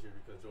make it this year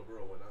because Joe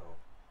Burrow went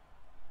out.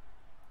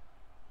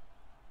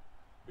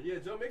 But yeah,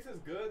 Joe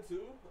Mixon's good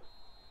too.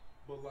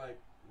 But like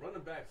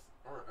running backs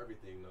aren't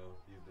everything though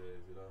these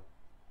days, you know.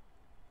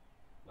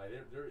 Like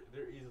they're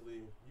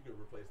easily, you can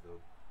replace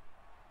them.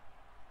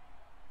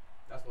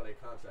 That's why they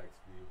contracts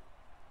be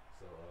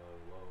so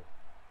low.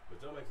 But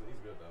Joe Mixon,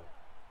 he's good though.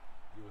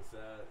 You was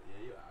sad,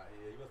 yeah.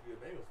 You must be a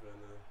Bengals fan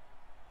then.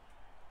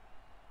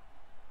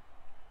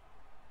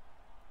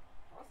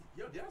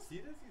 Yo, did y'all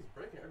see this? He's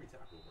breaking every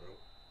tackle, bro.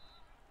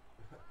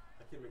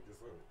 I can't make this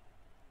up.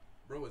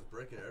 Bro is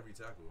breaking every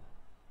tackle.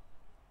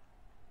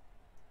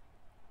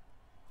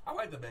 I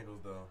like the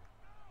Bengals though.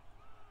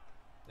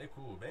 They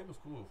cool.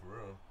 Bengals cool for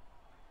real.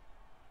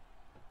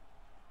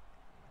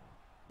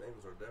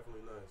 Bengals are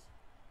definitely nice.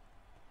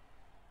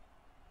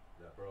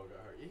 That bro got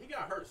hurt. He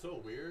got hurt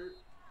so weird.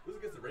 This was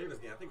against the Ravens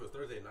game. I think it was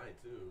Thursday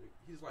night too.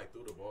 He just like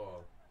threw the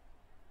ball,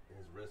 and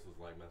his wrist was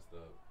like messed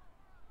up.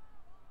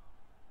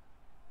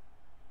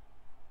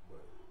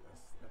 But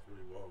that's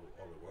really all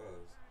it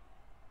was.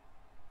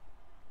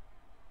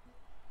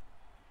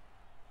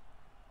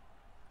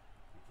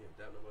 You can't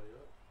dap nobody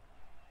up.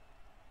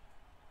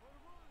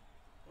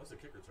 What's a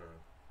kick return?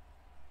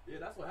 Yeah,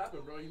 that's what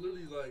happened, bro. He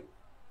literally like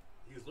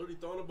He was literally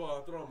throwing the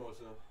ball, throwing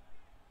motion.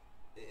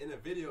 In the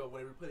video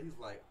when he replayed, he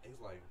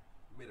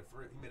made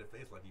a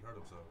face like he hurt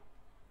himself.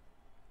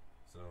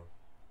 So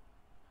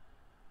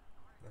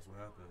that's what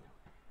happened.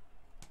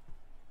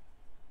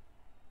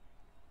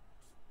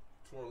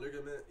 Torn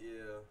ligament,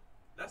 yeah,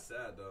 that's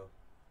sad though,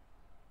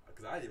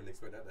 cause I didn't even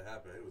expect that to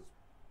happen. It was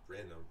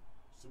random,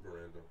 super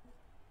random.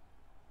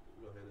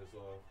 We're gonna hand this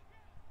off.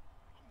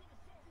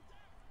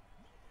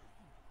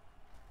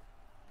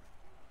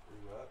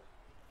 What?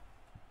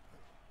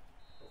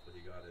 Hopefully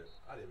he got it.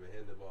 I didn't even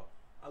hand the ball.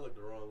 I looked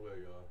the wrong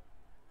way, y'all.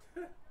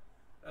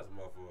 That's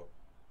my fault.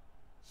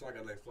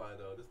 Shotgun next fly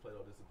though. This play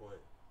don't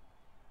disappoint.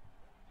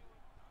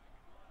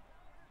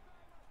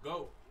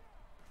 Go.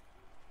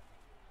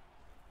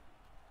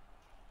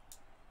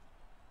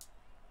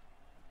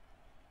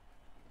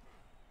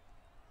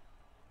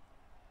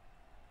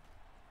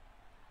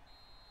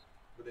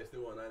 But they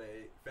still won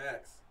 9-8.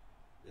 Facts.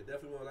 They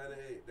definitely won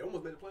 9-8. They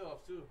almost made the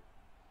playoffs too.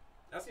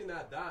 I seen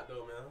that dot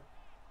though, man.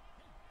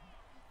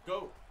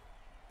 Go.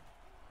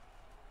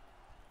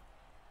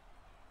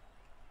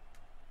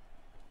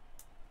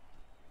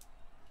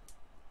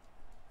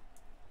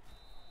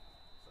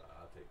 So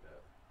I'll take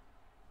that.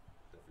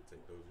 Definitely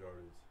take those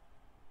yards.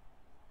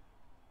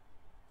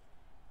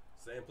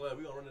 Same play.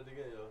 We gonna run it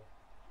again, yo.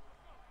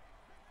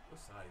 What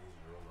side is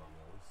he run on,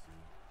 man? Let's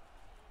see.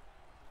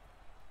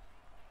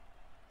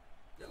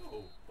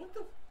 Yo, what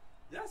the?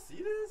 Y'all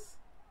see this?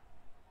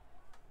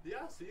 Do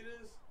y'all see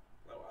this?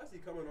 Like, why is he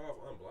coming off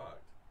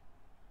unblocked?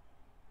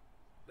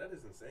 That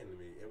is insane to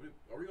me. And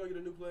are we gonna get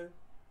a new play?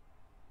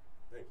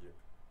 Thank you.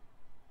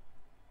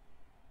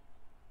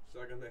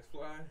 Shotgun next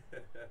fly.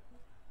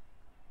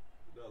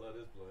 No, let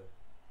this play.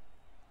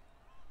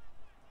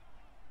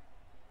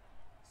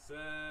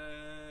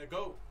 Set,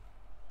 go.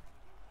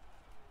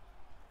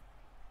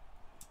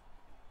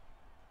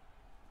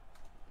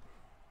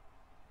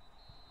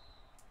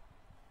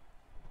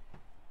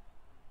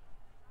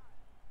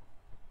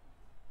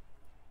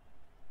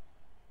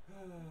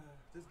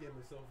 This game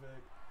is so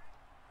fake.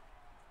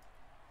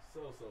 So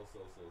fake.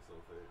 So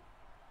fake.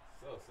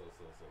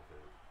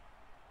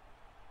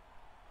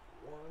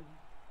 1,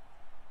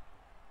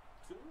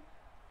 2.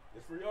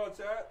 It's for y'all,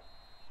 chat.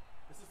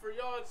 This is for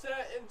y'all,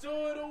 chat.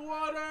 Enjoy the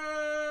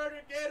water,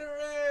 the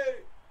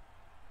Gatorade.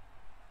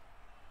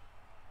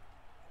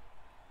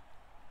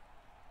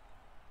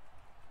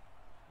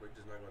 We're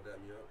just not gonna dap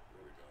me up.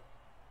 There we go.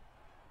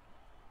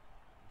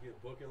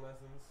 Get booking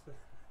lessons.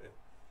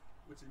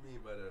 What you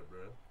mean by that,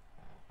 bro?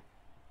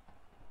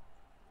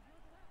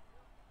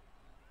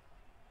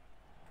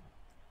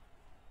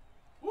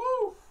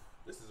 Woo!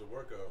 This is a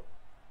workout.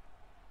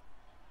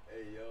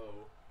 Hey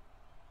yo.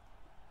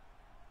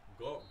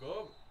 Go.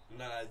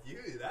 Nah, you.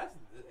 That's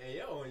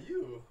AO on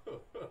you. The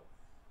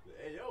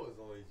AO is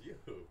on you.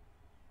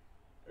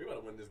 We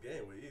about to win this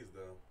game with ease,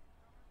 though.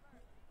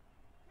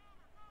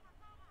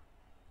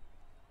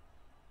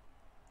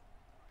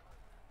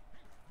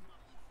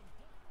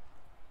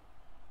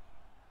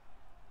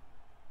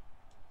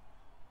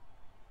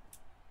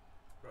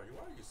 Bro,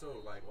 why are you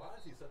so like? Why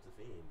is he such a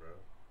fiend, bro?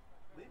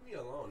 Leave me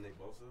alone, Nick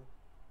Bosa.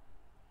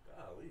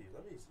 Golly,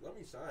 let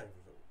me shine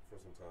for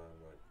some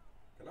time. Like,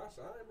 can I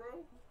shine,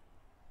 bro?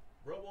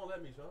 Bro won't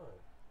let me shine.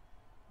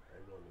 I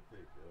ain't going to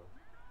pick, yo.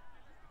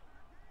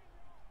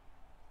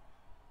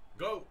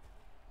 Go.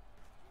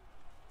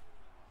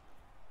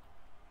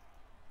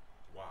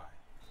 Why?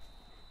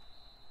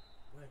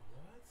 Like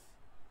what?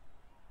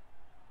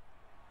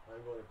 I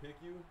ain't going to pick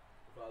you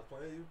if I was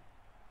playing you.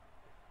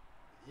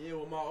 Yeah,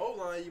 with my O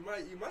line, you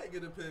might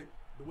get a pick.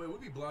 The way we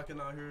be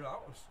blocking out here,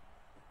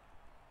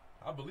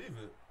 I believe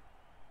it.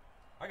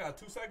 I got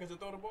 2 seconds to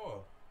throw the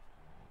ball.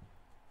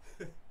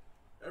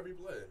 Every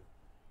play.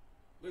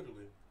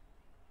 Literally.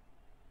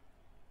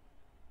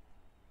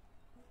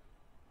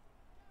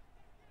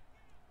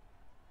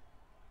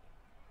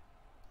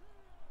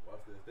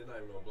 Watch this. They're not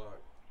even gonna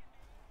block.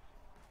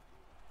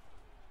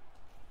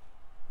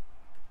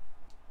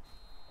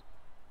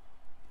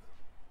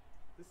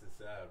 This is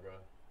sad, bro.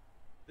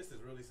 This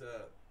is really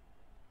sad.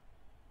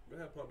 Go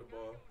ahead, pump the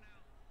ball.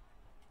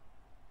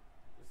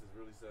 This is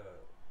really sad.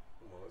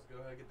 Come on, let's go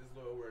ahead and get this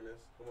little awareness.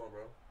 Come on,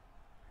 bro.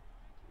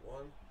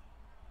 1,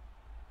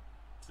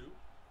 2.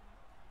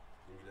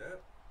 Give me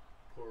that.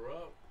 Pour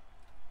up.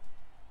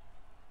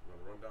 I'm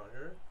gonna run down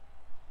here.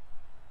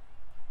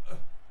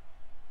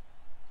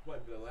 This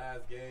might be the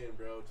last game,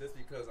 bro. Just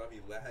because I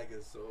be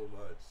lagging so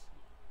much.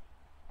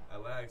 I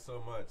lag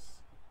so much.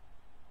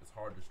 It's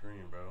hard to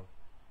stream, bro.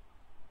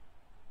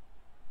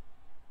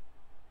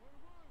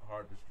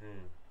 Hard to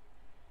stream.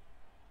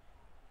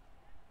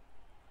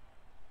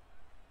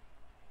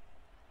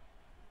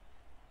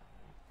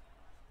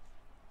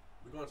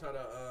 We're gonna try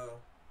to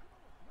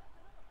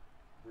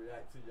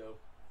react to your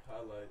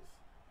highlights.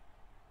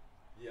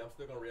 Yeah, I'm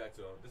still gonna react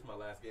to them. This is my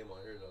last game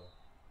on here though.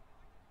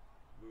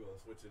 We're gonna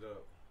switch it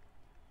up.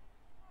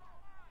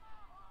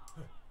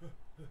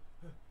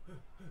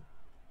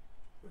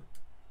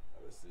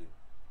 Let's see.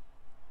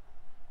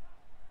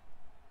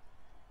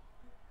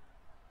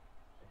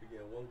 I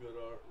began one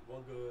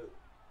good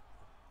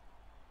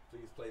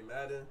Please play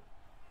Madden.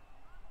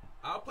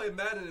 I'll play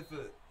Madden if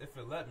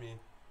it let me.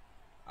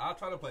 I'll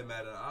try to play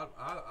Madden.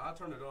 I'll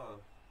turn it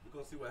on. We're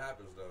gonna see what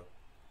happens though.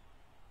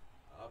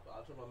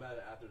 I'll turn my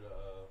Madden after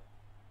the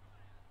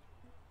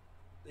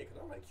thing, cause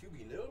I'm like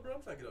QB0, bro.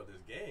 I'm trying to get out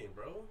this game,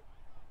 bro.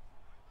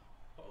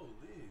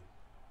 Holy.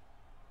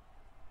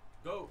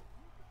 Go.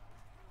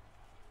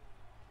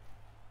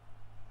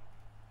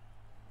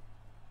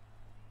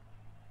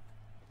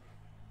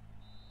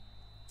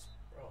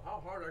 Bro,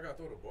 how hard I gotta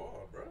throw the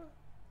ball, bro?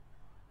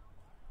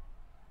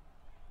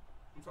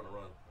 I'm trying to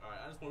run.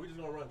 Alright, we just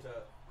gonna run,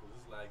 chat. Cause this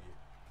is laggy.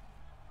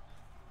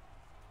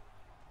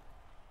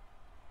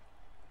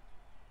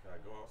 Can I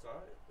go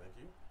outside? Thank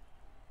you.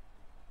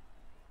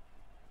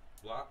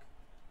 Block.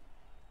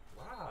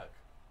 Block.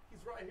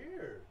 He's right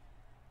here.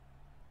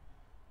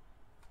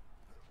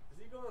 Is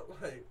he going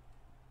like?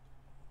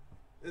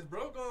 Is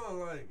bro going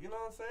like? You know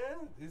what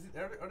I'm saying?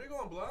 Are they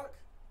going block?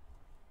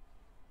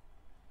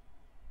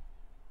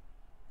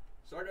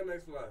 Shotgun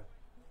next fly.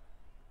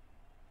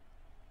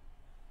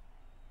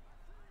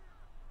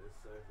 It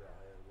says that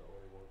I am the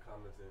only one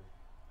commenting.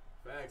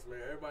 Facts,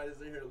 man. Everybody's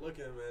in here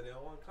looking, man. They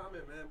don't want to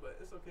comment, man, but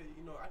it's okay.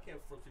 You know, I can't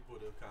force people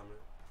to comment.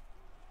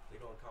 They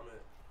gonna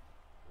comment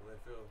when they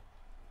feel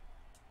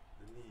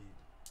the need.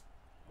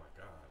 Oh my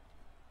God.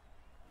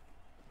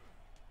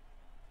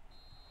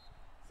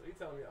 So you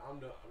telling me I'm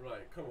the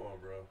right? Come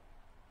on, bro.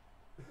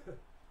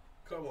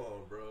 Come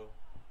on, bro.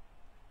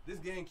 This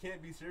game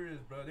can't be serious,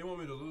 bro. They want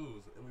me to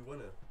lose, and we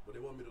winning, but they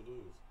want me to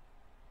lose.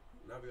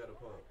 Now we got to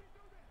punt.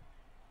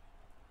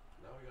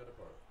 Now we got to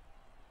punt.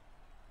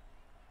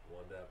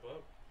 One dap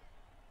up.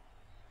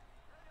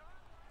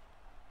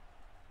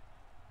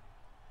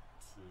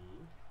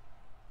 Two.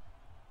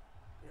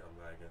 Yeah, I'm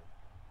lagging.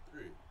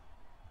 Three.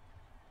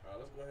 All right,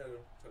 let's go ahead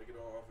and try to get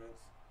on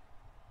offense.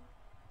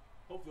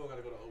 Hopefully, I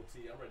don't gotta go to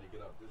OT. I'm ready to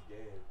get out this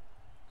game.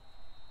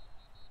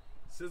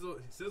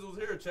 Sizzle's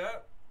here,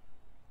 chat.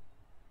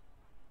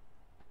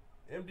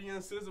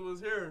 MDN Sizzle is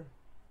here.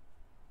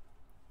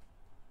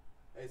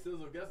 Hey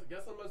Sizzle,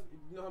 guess how much?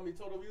 You know how many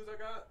total views I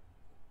got?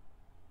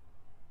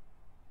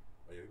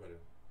 Oh yeah,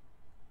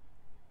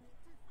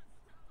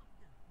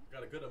 we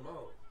got a good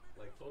amount,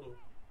 like total.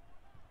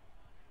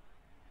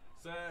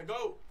 Sad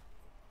go.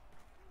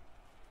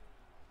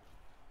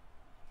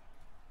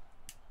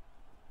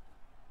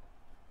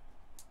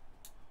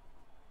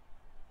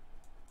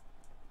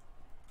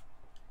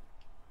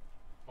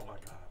 Oh my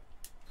God.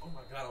 Oh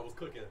my God, I was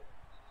cooking.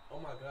 Oh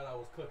my God, I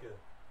was cooking.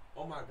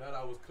 Oh my God,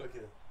 I was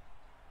cooking.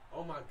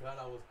 Oh my God,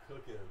 I was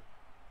cooking.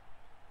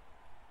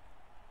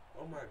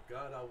 Oh my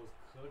God, I was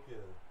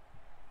cooking.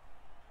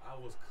 I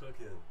was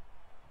cooking.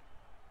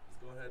 Let's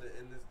go ahead and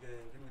end this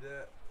game. Give me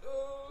that.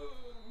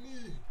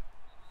 Me.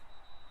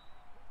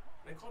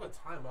 They call a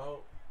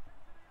timeout.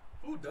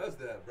 Who does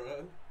that,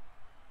 bro?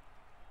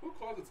 Who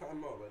calls a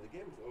timeout? Like, the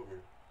game is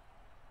over.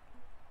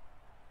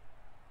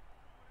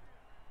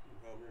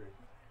 Hail Mary.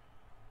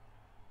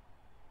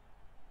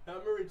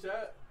 Hail Mary,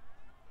 chat.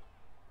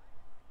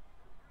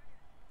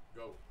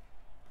 Go.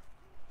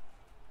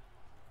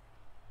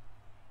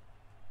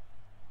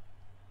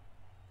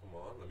 Come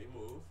on, let me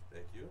move.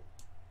 Thank you.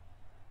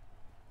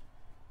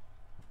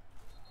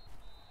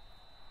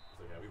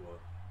 It's okay, we won.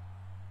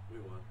 We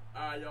won.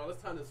 Alright, y'all,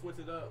 it's time to switch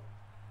it up.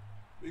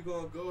 We're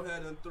gonna go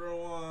ahead and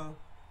throw on.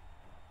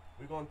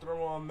 We're gonna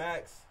throw on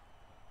Max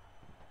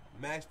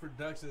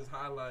Productions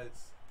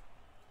highlights.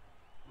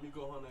 Let me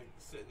go on and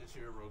sit in the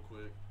chair real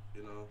quick,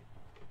 you know.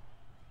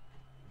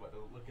 About to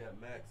look at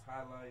Max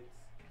highlights.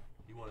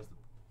 He wants us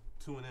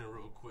to tune in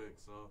real quick,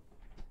 so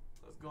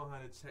let's go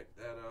ahead and check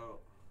that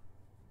out.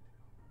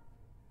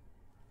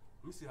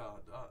 Let me see how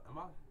do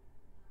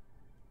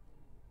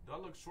I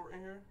look short in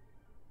here?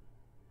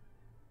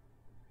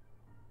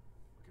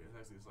 Okay,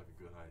 it's like a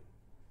good height.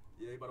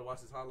 Yeah, you better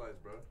watch his highlights,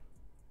 bro.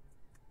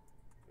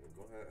 Okay,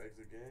 go ahead,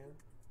 exit game.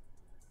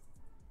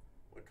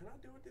 Wait, can I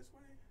do it this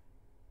way?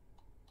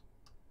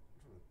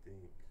 I'm trying to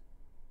think.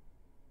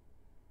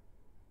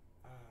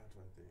 I'm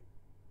trying to think.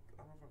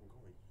 I don't know if I can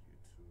go on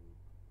YouTube.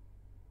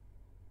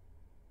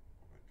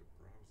 Or like the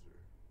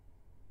browser.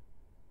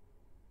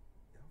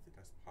 Yeah, I don't think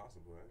that's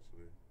possible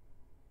actually.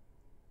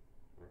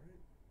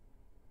 Right?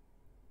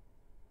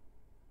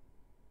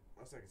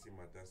 Unless I can see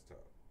my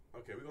desktop.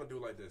 Okay, we're gonna do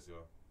it like this,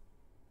 y'all.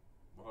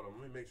 But hold on,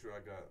 let me make sure I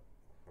got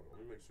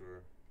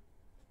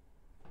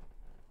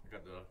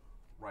the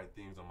right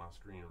things on my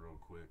screen real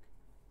quick.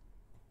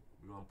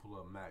 We're gonna pull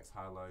up Max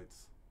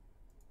highlights.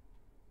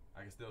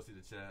 I can still see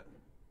the chat.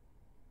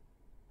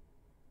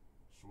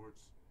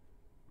 Shorts,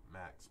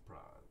 Max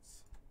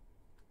Prods.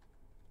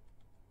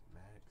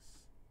 Max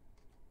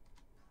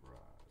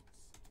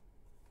Prods.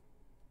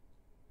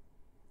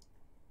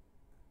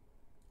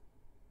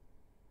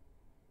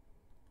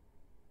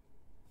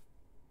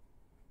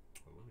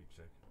 Oh, let me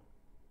check.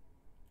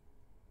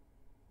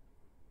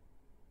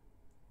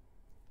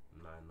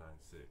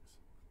 996.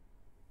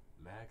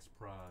 Max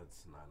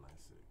Prods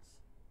 996.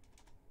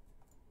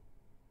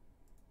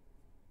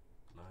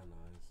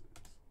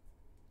 996.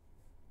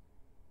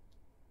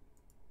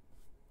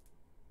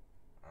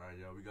 Alright,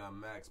 Alright, yo, we got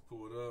Max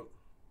pulled up.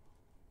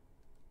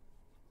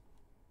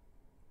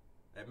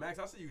 Hey, Max,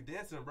 I see you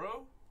dancing,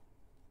 bro.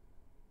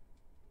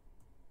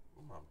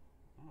 Where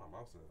my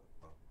mouse at?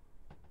 Oh.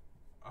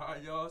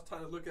 Alright, y'all, it's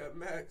time to look at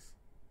Max.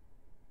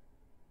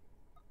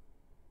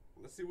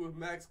 Let's see what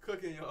Max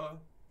cooking, y'all.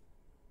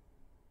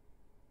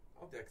 I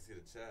don't think I can see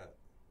the chat.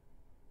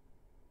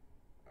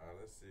 Alright,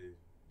 let's see.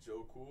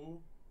 Joe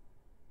Cool.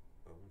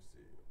 Oh, let me see.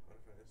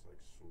 It's like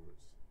shorts.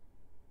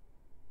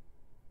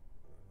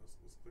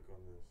 Let's click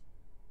on this.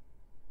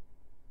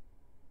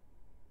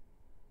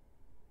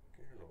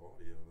 Can't hear no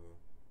audio though.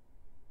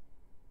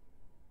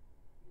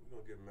 We're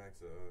gonna get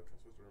Max a. Can I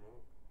switch the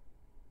remote?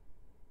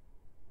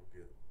 We'll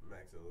get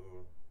Max a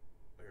little.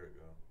 There we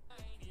go.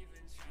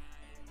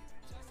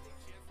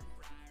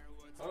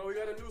 Oh, we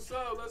got a new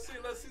sub. Let's see.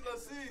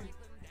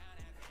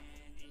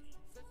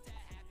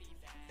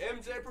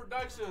 MJ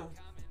Production.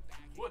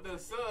 What the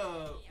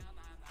sub?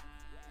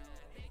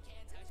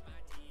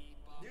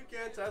 You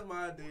can't touch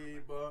my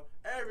D-ball.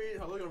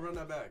 Hold on, we're gonna run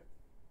that back.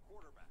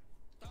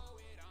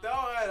 Throw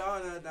it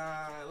on the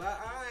dime, like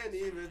I ain't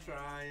even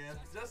trying.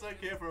 Just a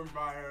kid from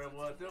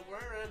Briarwood,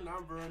 wearing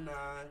number 9.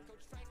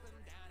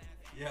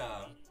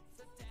 Yeah.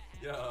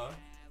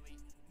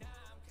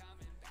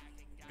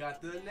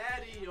 Got the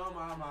natty on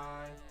my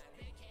mind.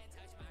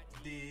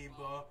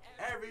 D-ball,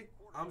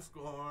 I'm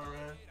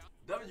scoring.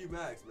 W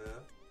Max,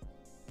 man.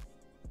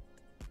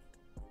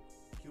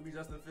 QB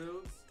Justin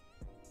Fields.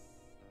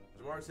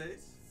 Jamar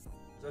Chase.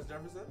 Justin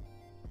Jefferson.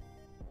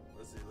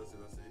 Let's see.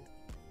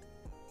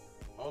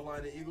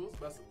 O-line the Eagles.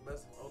 Best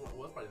O-line.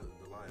 Well, it's probably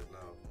the Lions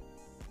now.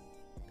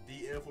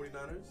 DN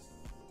 49ers.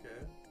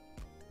 Okay.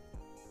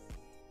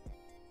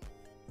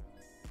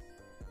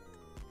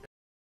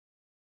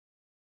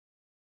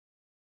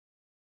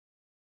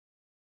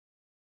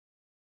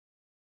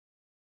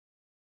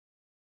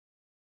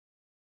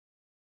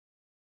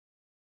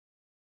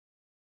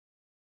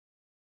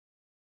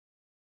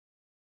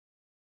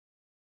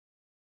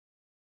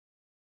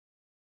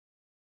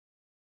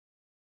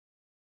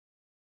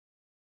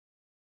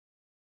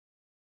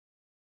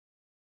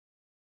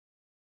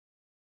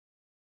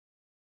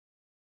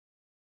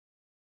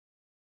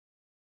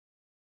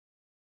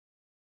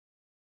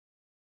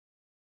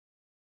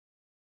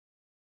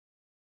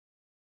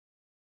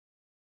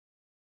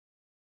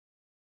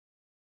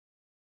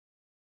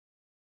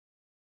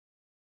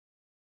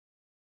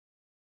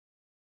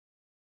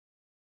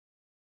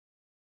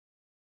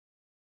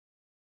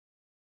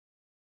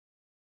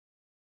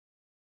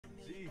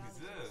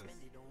 Jesus.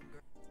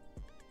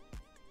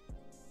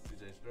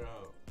 CJ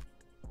Stroud.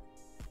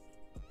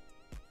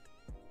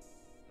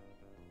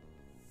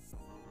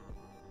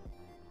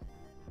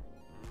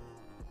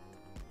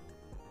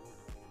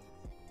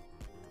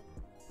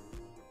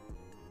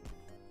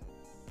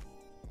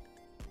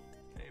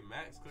 Okay,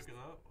 Max cooking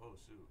up. Oh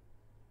shoot.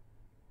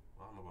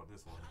 Well, I don't know about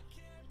this one.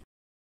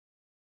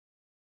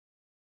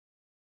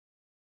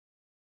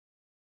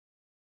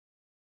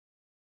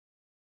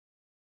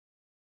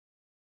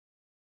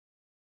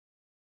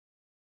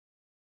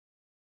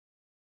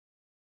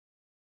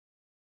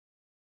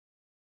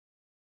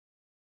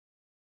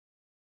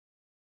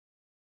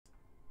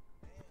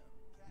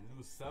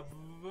 New sub.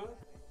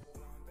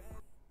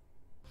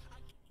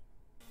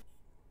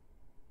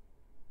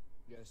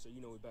 Yeah, so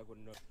you know we back with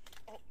another.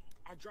 Oh,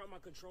 I dropped my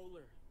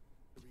controller.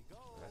 Here we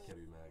go. That can't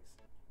be Max.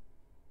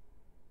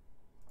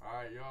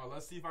 Alright, y'all.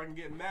 Let's see if I can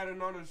get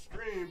Madden on the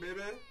stream,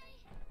 baby.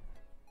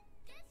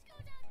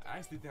 I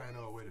actually think I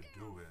know a way to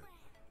do it.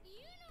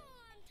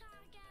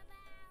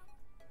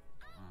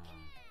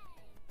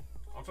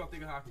 I'm trying to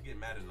think of how I can get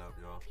Madden up,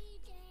 y'all.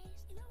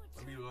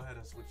 Let me go ahead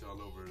and switch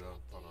y'all over, though.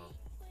 Hold on.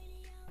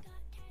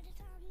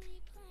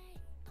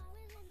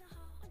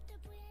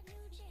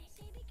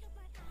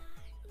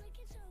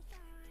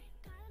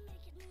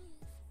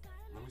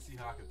 Let me see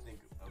how I can think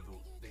of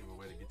a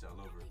way to get y'all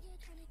over.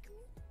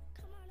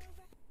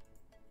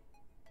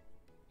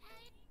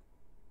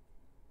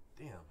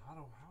 Damn,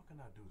 how can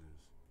I do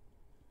this?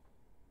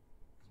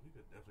 Cause we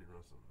could definitely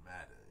run some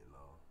Madden, you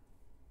know.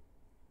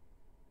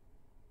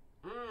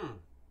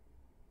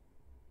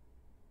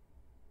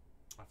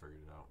 I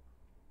figured it out.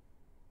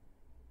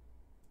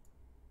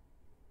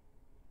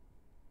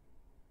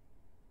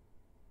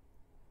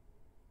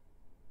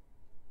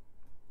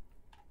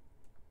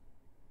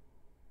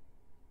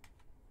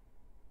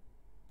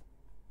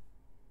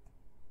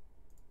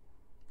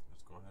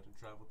 Let's go ahead and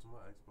travel to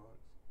my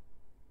Xbox.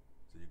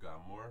 So you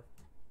got more?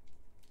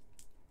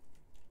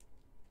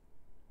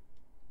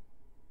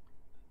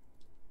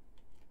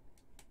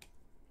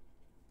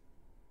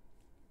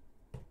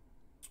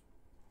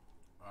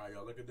 Alright,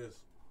 y'all, look at this.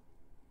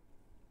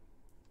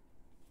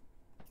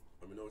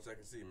 Let me know what y'all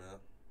can see, man.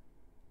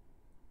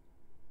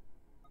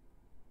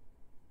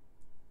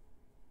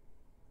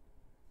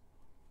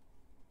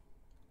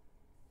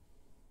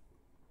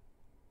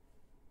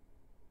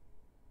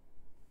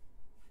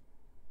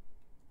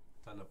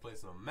 Time to play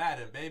some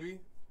Madden, baby.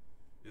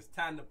 It's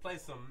time to play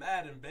some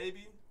Madden,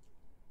 baby.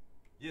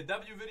 Yeah,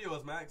 W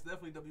videos, Max.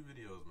 Definitely W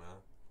videos, man.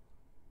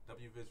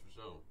 W vids for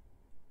sure.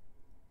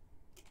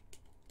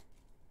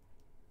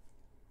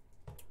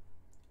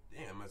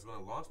 Damn, it's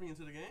gonna launch me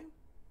into the game?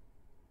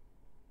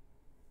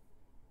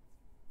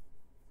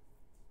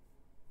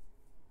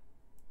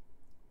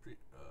 Thank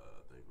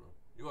you, bro.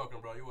 You're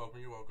welcome, bro. You're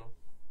welcome. You're welcome.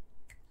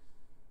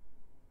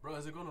 Bro,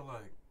 is it gonna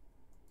like...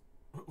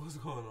 What's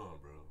going on,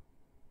 bro?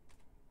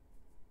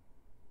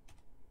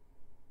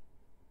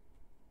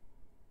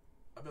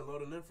 I've been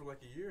loading in for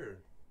like a year.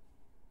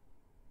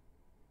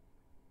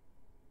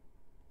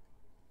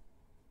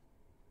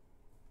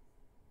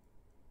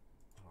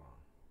 Hold on.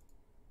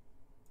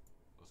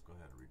 Let's go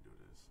ahead and redo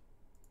this.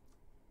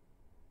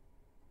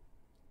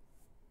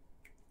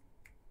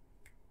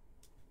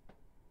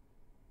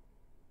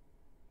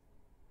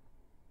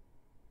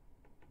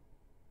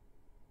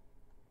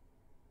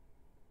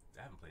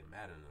 I haven't played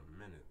Madden in a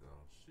minute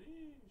though.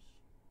 Sheesh.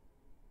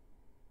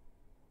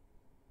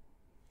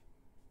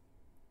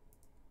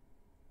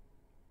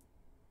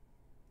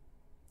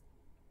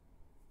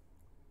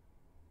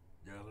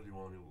 Yeah, I literally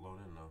won't even load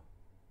in though.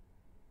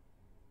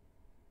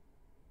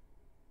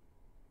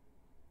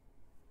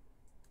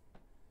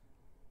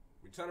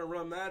 We trying to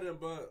run Madden,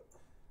 but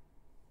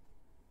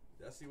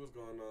let's see what's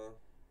going on.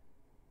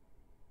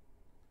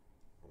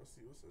 Let's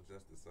see what's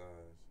adjusted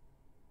size.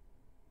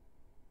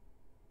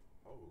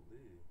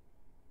 Holy.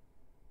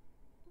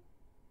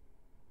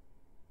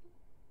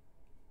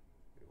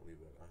 We're gonna leave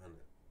that at 100.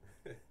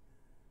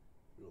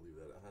 We're gonna leave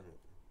that at 100.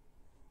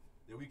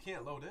 Yeah, we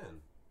can't load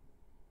in.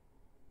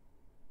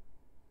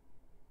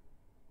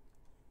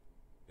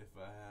 If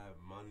I have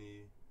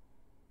money,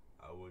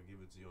 I will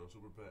give it to you on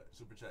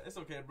super chat. It's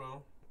okay,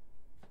 bro.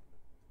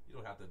 You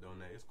don't have to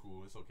donate. It's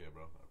cool. It's okay,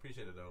 bro. I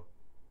appreciate it though.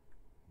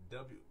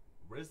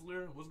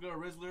 Rizzler, what's good,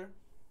 Rizzler?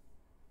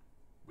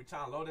 We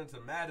trying to load into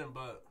Madden,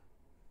 but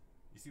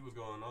you see what's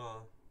going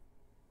on.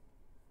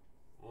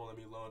 Won't let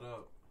me load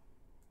up.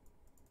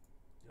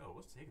 Yo,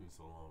 what's taking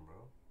so long,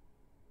 bro?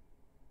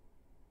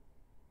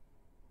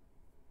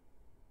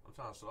 I'm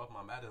trying to show off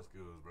my Madden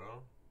skills,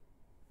 bro.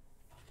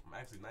 I'm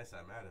actually nice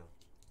at Madden.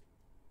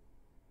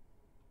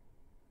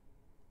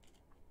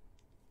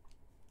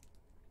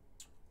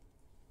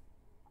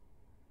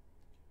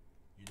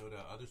 You know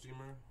that other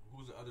streamer?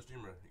 Who's the other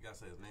streamer? You gotta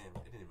say his name.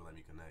 It didn't even let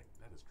me connect.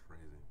 That is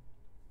crazy.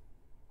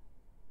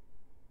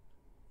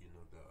 You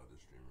know that other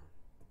streamer.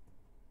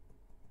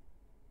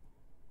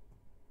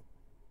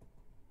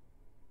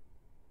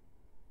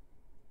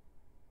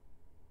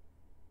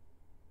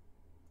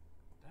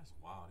 That's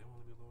wild. They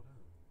want to be loaded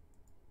in.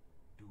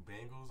 Do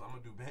Bengals? I'm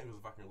gonna do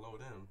Bengals if I can load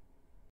in.